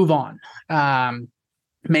 move on.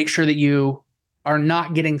 Make sure that you are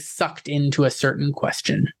not getting sucked into a certain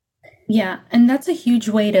question. Yeah. And that's a huge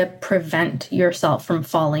way to prevent yourself from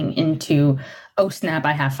falling into, oh snap,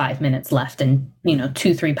 I have 5 minutes left and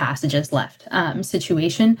 2-3 passages left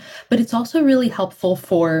situation. But it's also really helpful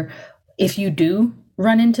for if you do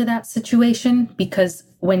run into that situation, because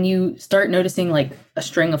when you start noticing like a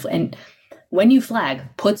string of, and when you flag,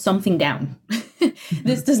 put something down.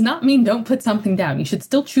 This does not mean don't put something down. You should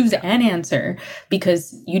still choose an answer,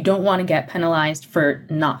 because you don't want to get penalized for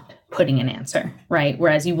not putting an answer, right?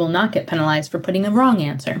 Whereas you will not get penalized for putting a wrong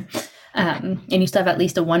answer. And you still have at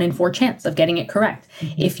least a 1 in 4 chance of getting it correct.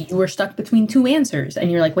 Mm-hmm. If you were stuck between 2 answers and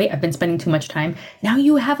you're like, wait, I've been spending too much time, now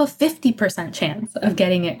you have a 50% chance of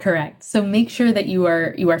getting it correct. So make sure that you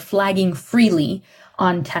are flagging freely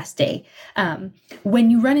on test day. When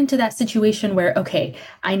you run into that situation where, okay,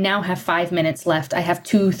 I now have 5 minutes left, I have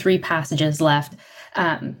 2-3 passages left,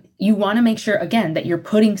 you want to make sure, again, that you're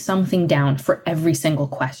putting something down for every single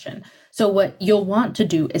question. So what you'll want to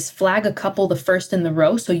do is flag a couple the first in the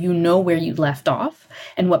row so you know where you left off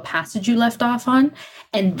and what passage you left off on,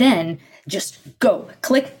 and then just go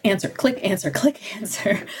click answer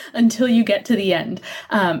until you get to the end.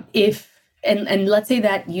 And let's say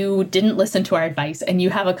that you didn't listen to our advice and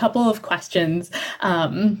you have a couple of questions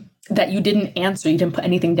that you didn't answer, you didn't put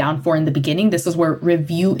anything down for in the beginning, this is where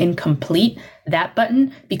review incomplete, that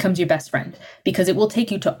button becomes your best friend, because it will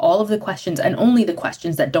take you to all of the questions and only the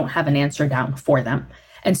questions that don't have an answer down for them.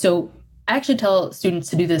 And so I actually tell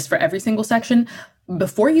students to do this for every single section.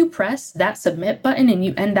 Before you press that submit button and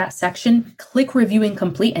you end that section, click review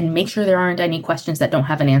incomplete and make sure there aren't any questions that don't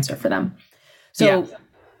have an answer for them.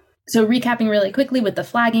 So recapping really quickly with the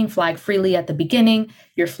flagging, flag freely at the beginning.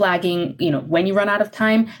 You're flagging, when you run out of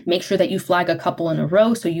time, make sure that you flag a couple in a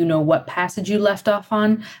row so you know what passage you left off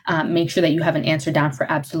on. Make sure that you have an answer down for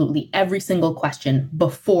absolutely every single question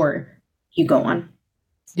before you go on.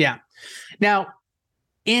 Yeah. Now,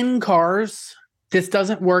 in cars, this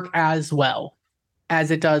doesn't work as well as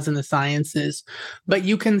it does in the sciences, but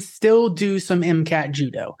you can still do some MCAT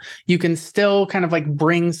judo. You can still kind of like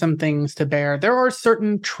bring some things to bear. There are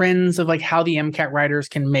certain trends of like how the MCAT writers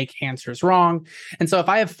can make answers wrong. And so if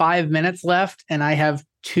I have 5 minutes left and I have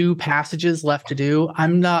 2 passages left to do,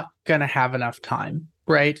 I'm not going to have enough time,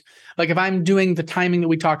 right? Like if I'm doing the timing that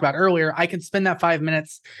we talked about earlier, I can spend that 5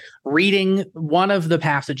 minutes reading one of the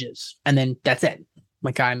passages and then that's it.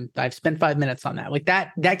 Like I've spent 5 minutes on that. Like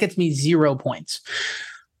that gets me 0 points.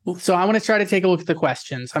 So I want to try to take a look at the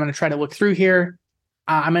questions. I'm going to try to look through here.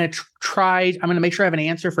 I'm going to make sure I have an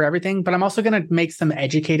answer for everything, but I'm also going to make some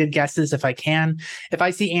educated guesses if I can. If I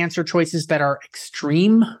see answer choices that are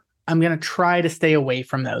extreme, I'm going to try to stay away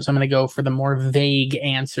from those. I'm going to go for the more vague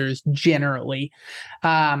answers generally.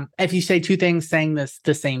 If you say 2 things saying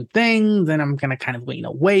the same thing, then I'm going to kind of lean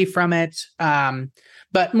away from it.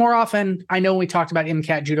 But more often, I know when we talked about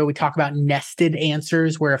MCAT judo, we talk about nested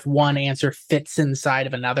answers where if one answer fits inside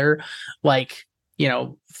of another, like,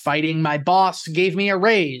 fighting my boss gave me a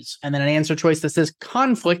raise, and then an answer choice that says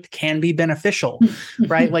conflict can be beneficial,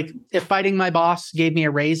 right? Like if fighting my boss gave me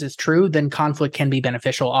a raise is true, then conflict can be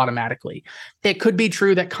beneficial automatically. It could be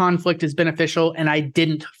true that conflict is beneficial and I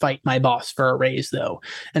didn't fight my boss for a raise though.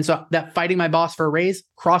 And so that fighting my boss for a raise,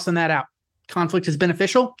 crossing that out. Conflict is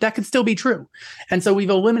beneficial, that could still be true. And so we've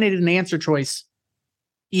eliminated an answer choice,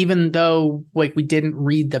 even though like we didn't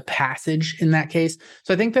read the passage in that case.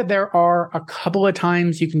 So I think that there are a couple of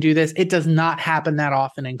times you can do this. It does not happen that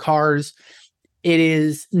often in cars.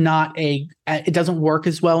 It doesn't work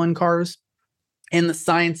as well in cars. In the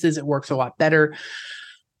sciences, it works a lot better.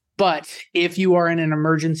 But if you are in an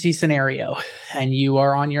emergency scenario and you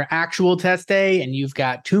are on your actual test day and you've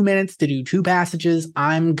got 2 minutes to do 2 passages,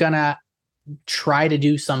 I'm gonna try to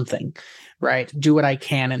do something, right? Do what I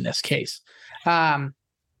can in this case.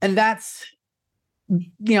 And that's,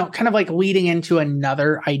 kind of like leading into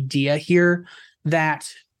another idea here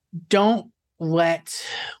that don't let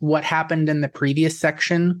what happened in the previous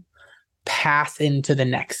section pass into the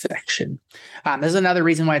next section. There's another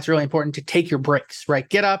reason why it's really important to take your breaks, right?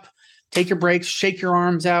 Get up, take your breaks, shake your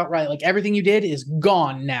arms out, right? Like everything you did is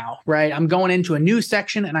gone now, right? I'm going into a new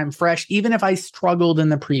section and I'm fresh, even if I struggled in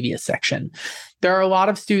the previous section. There are a lot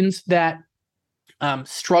of students that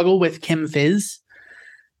struggle with Chem Phys,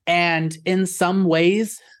 and in some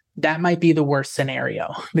ways, that might be the worst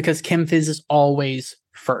scenario because Chem Phys is always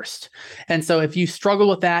first. And so if you struggle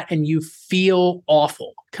with that and you feel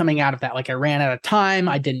awful coming out of that, like I ran out of time,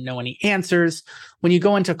 I didn't know any answers, when you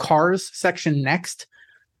go into cars section next,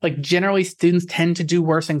 like generally students tend to do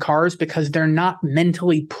worse in cars because they're not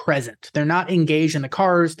mentally present. They're not engaged in the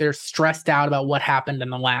cars. They're stressed out about what happened in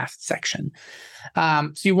the last section. So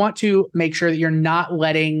you want to make sure that you're not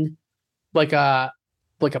letting like a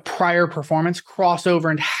prior performance cross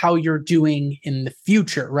over into how you're doing in the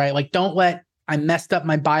future, right? Like don't let, I messed up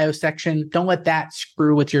my bio section. Don't let that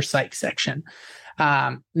screw with your psych section.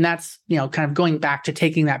 And that's, kind of going back to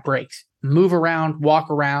taking that break. Move around,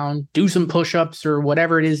 walk around, do some push-ups or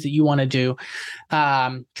whatever it is that you want to do.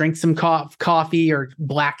 Drink some coffee or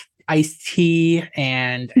black iced tea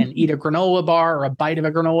and eat a granola bar or a bite of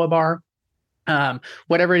a granola bar.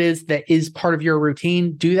 Whatever it is that is part of your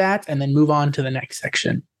routine, do that and then move on to the next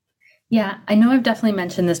section. Yeah, I know I've definitely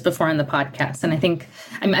mentioned this before on the podcast, and I think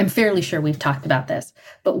I'm fairly sure we've talked about this,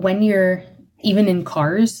 but when you're even in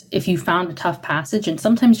cars, if you found a tough passage, and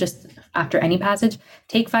sometimes just after any passage,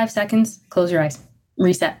 take 5 seconds, close your eyes,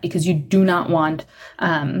 reset, because you do not want,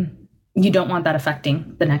 you don't want that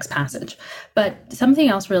affecting the next passage. But something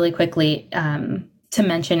else really quickly to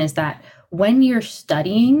mention is that when you're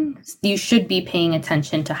studying, you should be paying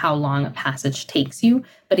attention to how long a passage takes you.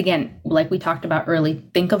 But again, like we talked about early,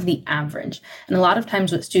 think of the average. And a lot of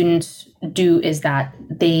times what students do is that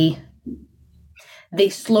they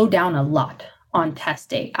slow down a lot on test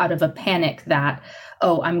day out of a panic that,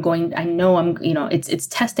 it's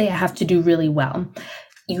test day, I have to do really well.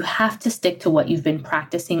 you have to stick to what you've been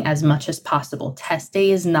practicing as much as possible. Test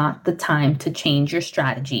day is not the time to change your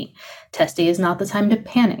strategy. Test day is not the time to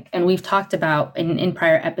panic. And we've talked about in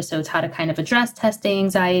prior episodes how to kind of address test day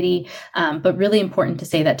anxiety, but really important to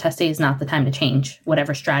say that test day is not the time to change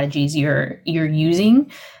whatever strategies you're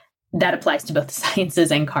using. That applies to both the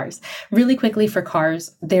sciences and cars. Really quickly for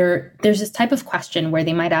cars, there's this type of question where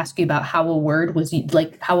they might ask you about how a word was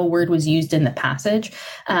used in the passage.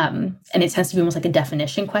 And it tends to be almost like a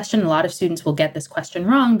definition question. A lot of students will get this question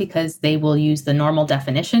wrong because they will use the normal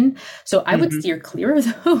definition. So I would steer clear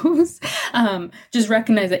of those. Just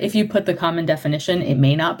recognize that if you put the common definition, it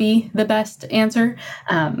may not be the best answer.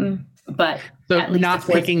 But so not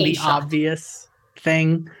picking the obvious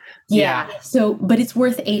thing. Yeah. So, but it's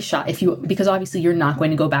worth a shot because obviously you're not going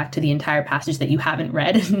to go back to the entire passage that you haven't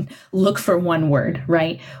read and look for one word,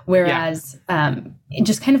 right? Whereas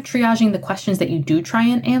just kind of triaging the questions that you do try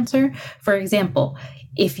and answer. For example,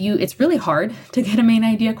 it's really hard to get a main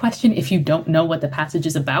idea question if you don't know what the passage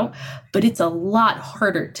is about, but it's a lot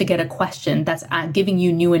harder to get a question that's giving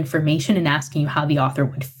you new information and asking you how the author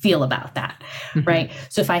would feel about that, right?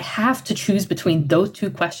 So if I have to choose between those two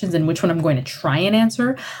questions and which one I'm going to try and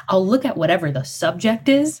answer, I'll look at whatever the subject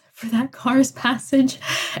is for that Cars passage,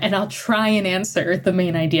 and I'll try and answer the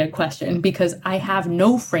main idea question because I have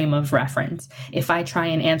no frame of reference if I try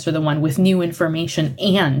and answer the one with new information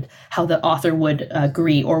and how the author would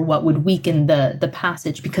agree or what would weaken the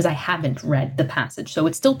passage because I haven't read the passage. So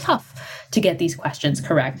it's still tough to get these questions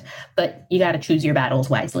correct, but you got to choose your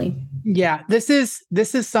battles wisely. Yeah, this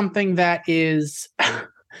is something that is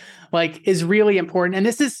is really important. And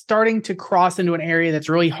this is starting to cross into an area that's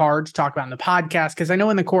really hard to talk about in the podcast, because I know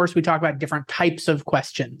in the course we talk about different types of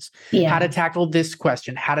questions, how to tackle this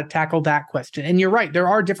question, how to tackle that question. And you're right, there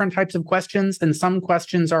are different types of questions, and some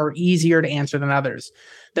questions are easier to answer than others.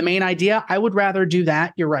 The main idea, I would rather do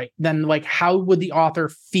that, you're right, than how would the author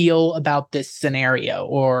feel about this scenario,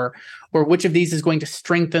 or which of these is going to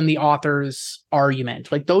strengthen the author's argument.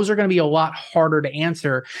 Those are going to be a lot harder to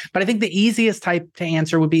answer. But I think the easiest type to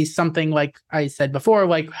answer would be something like I said before,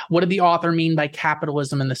 what did the author mean by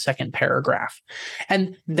capitalism in the second paragraph?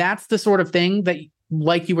 And that's the sort of thing that,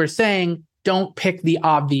 like you were saying, don't pick the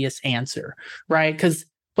obvious answer, right? Because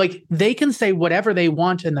they can say whatever they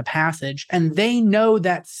want in the passage, and they know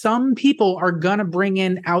that some people are going to bring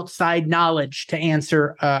in outside knowledge to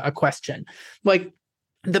answer a question.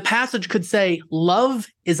 The passage could say, love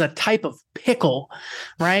is a type of pickle,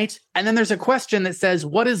 right? And then there's a question that says,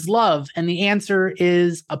 what is love? And the answer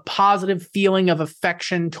is a positive feeling of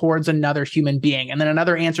affection towards another human being. And then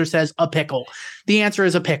another answer says, a pickle. The answer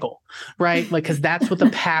is a pickle, right? Because that's what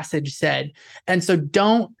the passage said. And so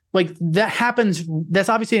that happens. That's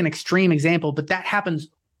obviously an extreme example, but that happens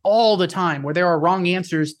all the time where there are wrong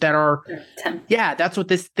answers that are, that's what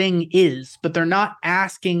this thing is. But they're not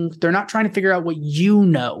trying to figure out what you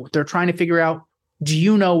know. They're trying to figure out, do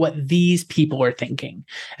you know what these people are thinking?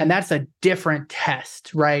 And that's a different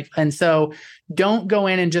test, right? And so don't go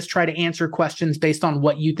in and just try to answer questions based on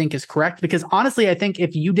what you think is correct. Because honestly, I think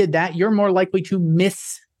if you did that, you're more likely to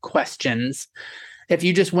miss questions. If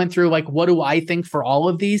you just went through what do I think for all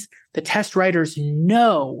of these, the test writers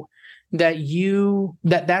know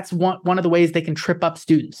that's one of the ways they can trip up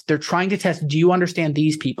students. They're trying to test, do you understand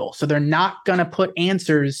these people? So they're not going to put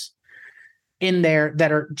answers in there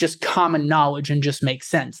that are just common knowledge and just make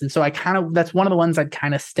sense. And so that's one of the ones I'd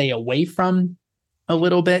kind of stay away from a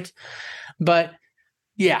little bit. But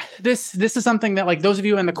yeah, this is something that those of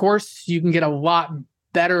you in the course, you can get a lot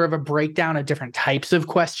better of a breakdown of different types of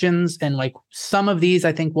questions. And some of these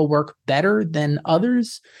I think will work better than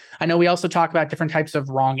others. I know we also talk about different types of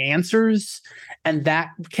wrong answers, and that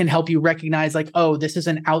can help you recognize oh, this is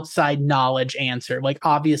an outside knowledge answer.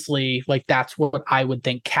 Obviously, that's what I would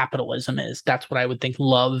think capitalism is. That's what I would think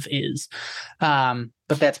love is. But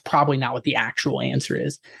that's probably not what the actual answer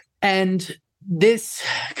is. And this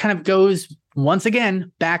kind of goes once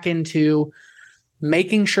again back into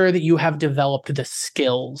making sure that you have developed the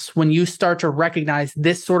skills. When you start to recognize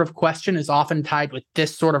this sort of question is often tied with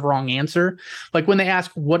this sort of wrong answer, when they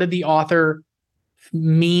ask, what did the author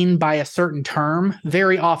mean by a certain term?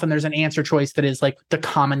 Very often there's an answer choice that is the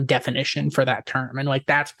common definition for that term. And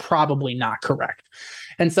that's probably not correct.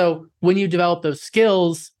 And so when you develop those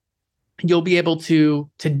skills, you'll be able to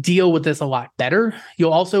deal with this a lot better.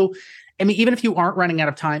 You'll also, even if you aren't running out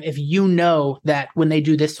of time, if you know that when they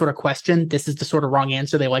do this sort of question, this is the sort of wrong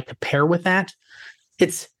answer they like to pair with that,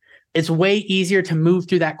 it's way easier to move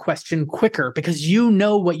through that question quicker because you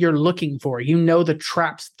know what you're looking for. You know the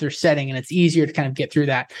traps they're setting, and it's easier to kind of get through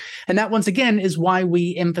that. And that, once again, is why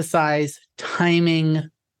we emphasize timing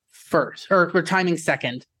first, or timing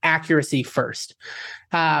second, accuracy first.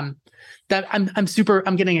 That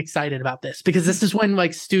I'm getting excited about this, because this is when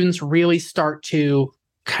like students really start to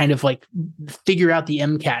kind of like figure out the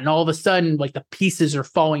MCAT, and all of a sudden like the pieces are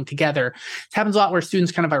falling together. It happens a lot where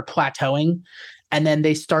students kind of are plateauing, and then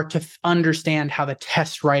they start to understand how the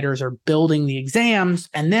test writers are building the exams,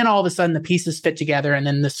 and then all of a sudden the pieces fit together, and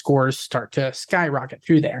then the scores start to skyrocket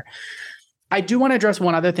through there. I do want to address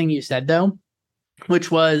one other thing you said though,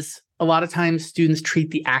 which was a lot of times students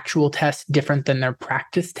treat the actual test different than their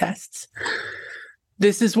practice tests.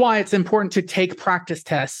 This is why it's important to take practice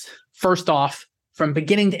tests first off from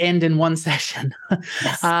beginning to end in one session.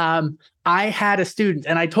 Yes. I had a student,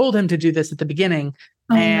 and I told him to do this at the beginning,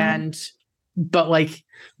 but like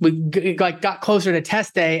we got closer to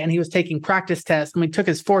test day, and he was taking practice tests, and we took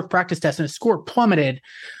his fourth practice test, and his score plummeted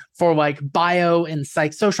for like bio and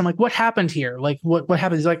psych social. I'm like, what happened here? Like, what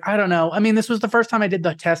happened? He's like, I don't know. I mean, this was the first time I did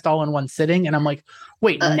the test all in one sitting. And I'm like,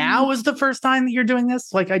 wait, now is the first time that you're doing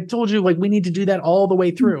this? Like, I told you, like, we need to do that all the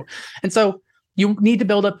way through. And so you need to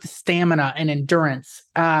build up the stamina and endurance.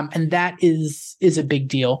 And that is a big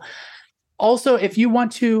deal. Also, if you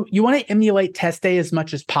want to emulate test day as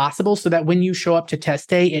much as possible, so that when you show up to test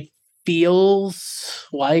day, it feels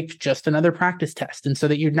like just another practice test, and so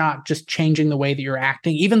that you're not just changing the way that you're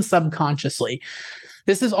acting, even subconsciously.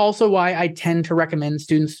 This is also why I tend to recommend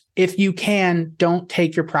students, if you can, don't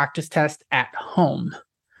take your practice test at home.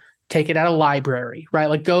 Take it at a library, right?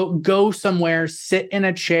 Like go somewhere, sit in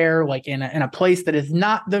a chair, like in a place that is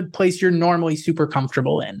not the place you're normally super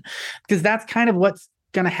comfortable in, because that's kind of what's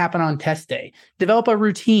going to happen on test day. Develop a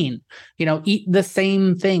routine, eat the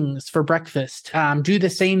same things for breakfast, do the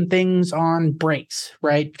same things on breaks,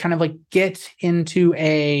 right? Kind of like get into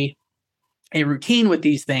a routine with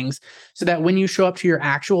these things, so that when you show up to your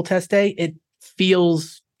actual test day, it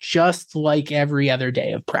feels just like every other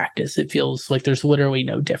day of practice. It feels like there's literally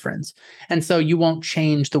no difference. And so you won't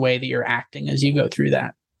change the way that you're acting as you go through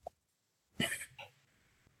that.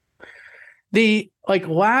 The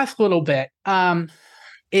last little bit,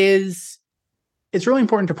 is it's really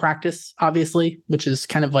important to practice, obviously, which is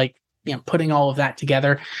kind of like, putting all of that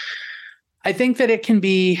together. I think that it can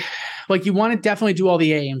be like, you want to definitely do all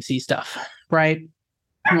the AAMC stuff, right?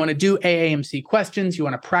 You want to do AAMC questions. You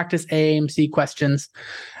want to practice AAMC questions.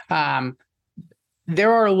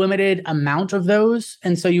 There are a limited amount of those,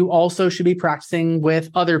 and so you also should be practicing with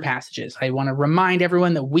other passages. I want to remind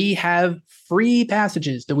everyone that we have free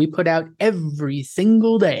passages that we put out every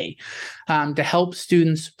single day to help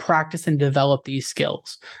students practice and develop these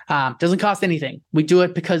skills. Doesn't cost anything. We do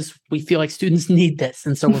it because we feel like students need this,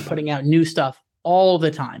 and so we're putting out new stuff all the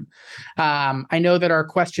time. I know that our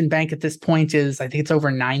question bank at this point is, I think it's over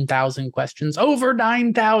 9,000 questions. Over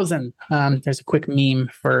 9,000. There's a quick meme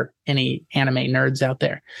for any anime nerds out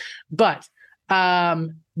there. But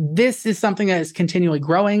this is something that is continually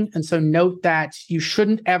growing. And so note that you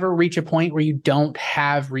shouldn't ever reach a point where you don't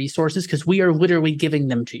have resources, because we are literally giving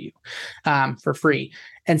them to you for free.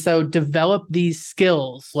 And so develop these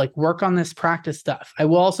skills, like work on this practice stuff. I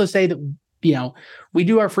will also say that, we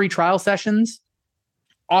do our free trial sessions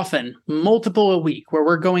often, multiple a week, where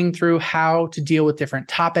we're going through how to deal with different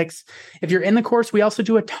topics. If you're in the course, we also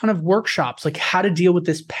do a ton of workshops, like how to deal with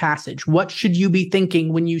this passage. What should you be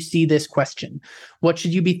thinking when you see this question? What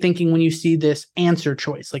should you be thinking when you see this answer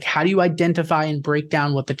choice? Like, how do you identify and break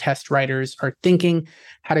down what the test writers are thinking,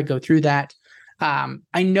 how to go through that?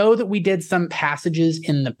 I know that we did some passages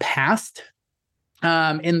in the past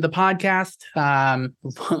in the podcast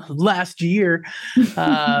last year.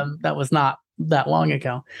 That was not that long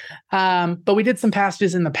ago. But we did some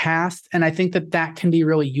passages in the past, and I think that can be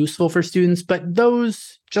really useful for students. But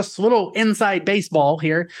those, just little inside baseball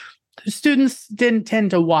here, students didn't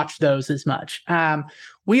tend to watch those as much.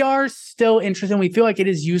 We are still interested, and we feel like it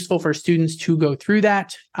is useful for students to go through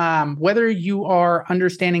that. Whether you are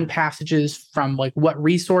understanding passages from like what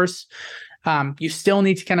resource, you still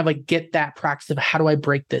need to kind of like get that practice of, how do I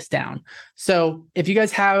break this down? So if you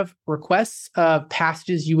guys have requests of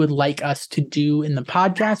passages you would like us to do in the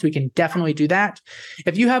podcast, we can definitely do that.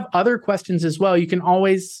 If you have other questions as well, you can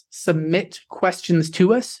always submit questions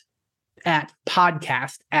to us at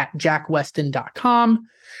podcast@jackweston.com.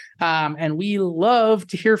 And we love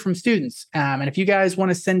to hear from students. And if you guys want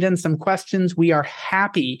to send in some questions, we are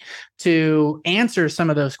happy to answer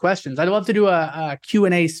some of those questions. I'd love to do a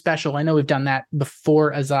Q&A special. I know we've done that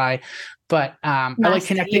before, but I like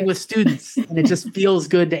connecting with students, and it just feels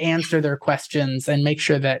good to answer their questions and make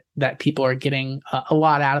sure that people are getting a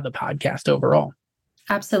lot out of the podcast overall.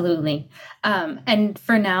 Absolutely. And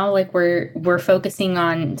for now, like we're focusing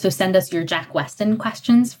on, so send us your Jack Weston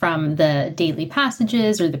questions from the daily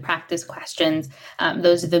passages or the practice questions.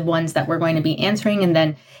 Those are the ones that we're going to be answering. And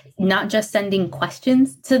then not just sending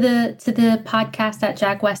questions to the podcast at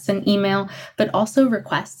Jack Weston email, but also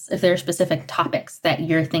requests if there are specific topics that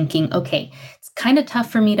you're thinking, okay, it's kind of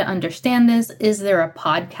tough for me to understand this. Is there a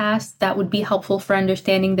podcast that would be helpful for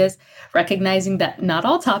understanding this? Recognizing that not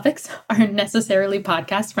all topics are necessarily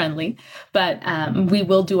podcast friendly, but we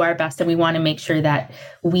will do our best, and we want to make sure that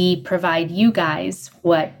we provide you guys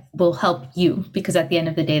what will help you, because at the end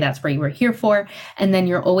of the day, that's what you were here for. And then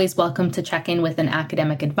you're always welcome to check in with an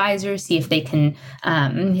academic advisor, see if they can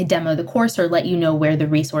demo the course or let you know where the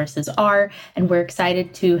resources are. And we're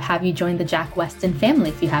excited to have you join the Jack Weston family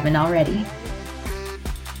if you haven't already.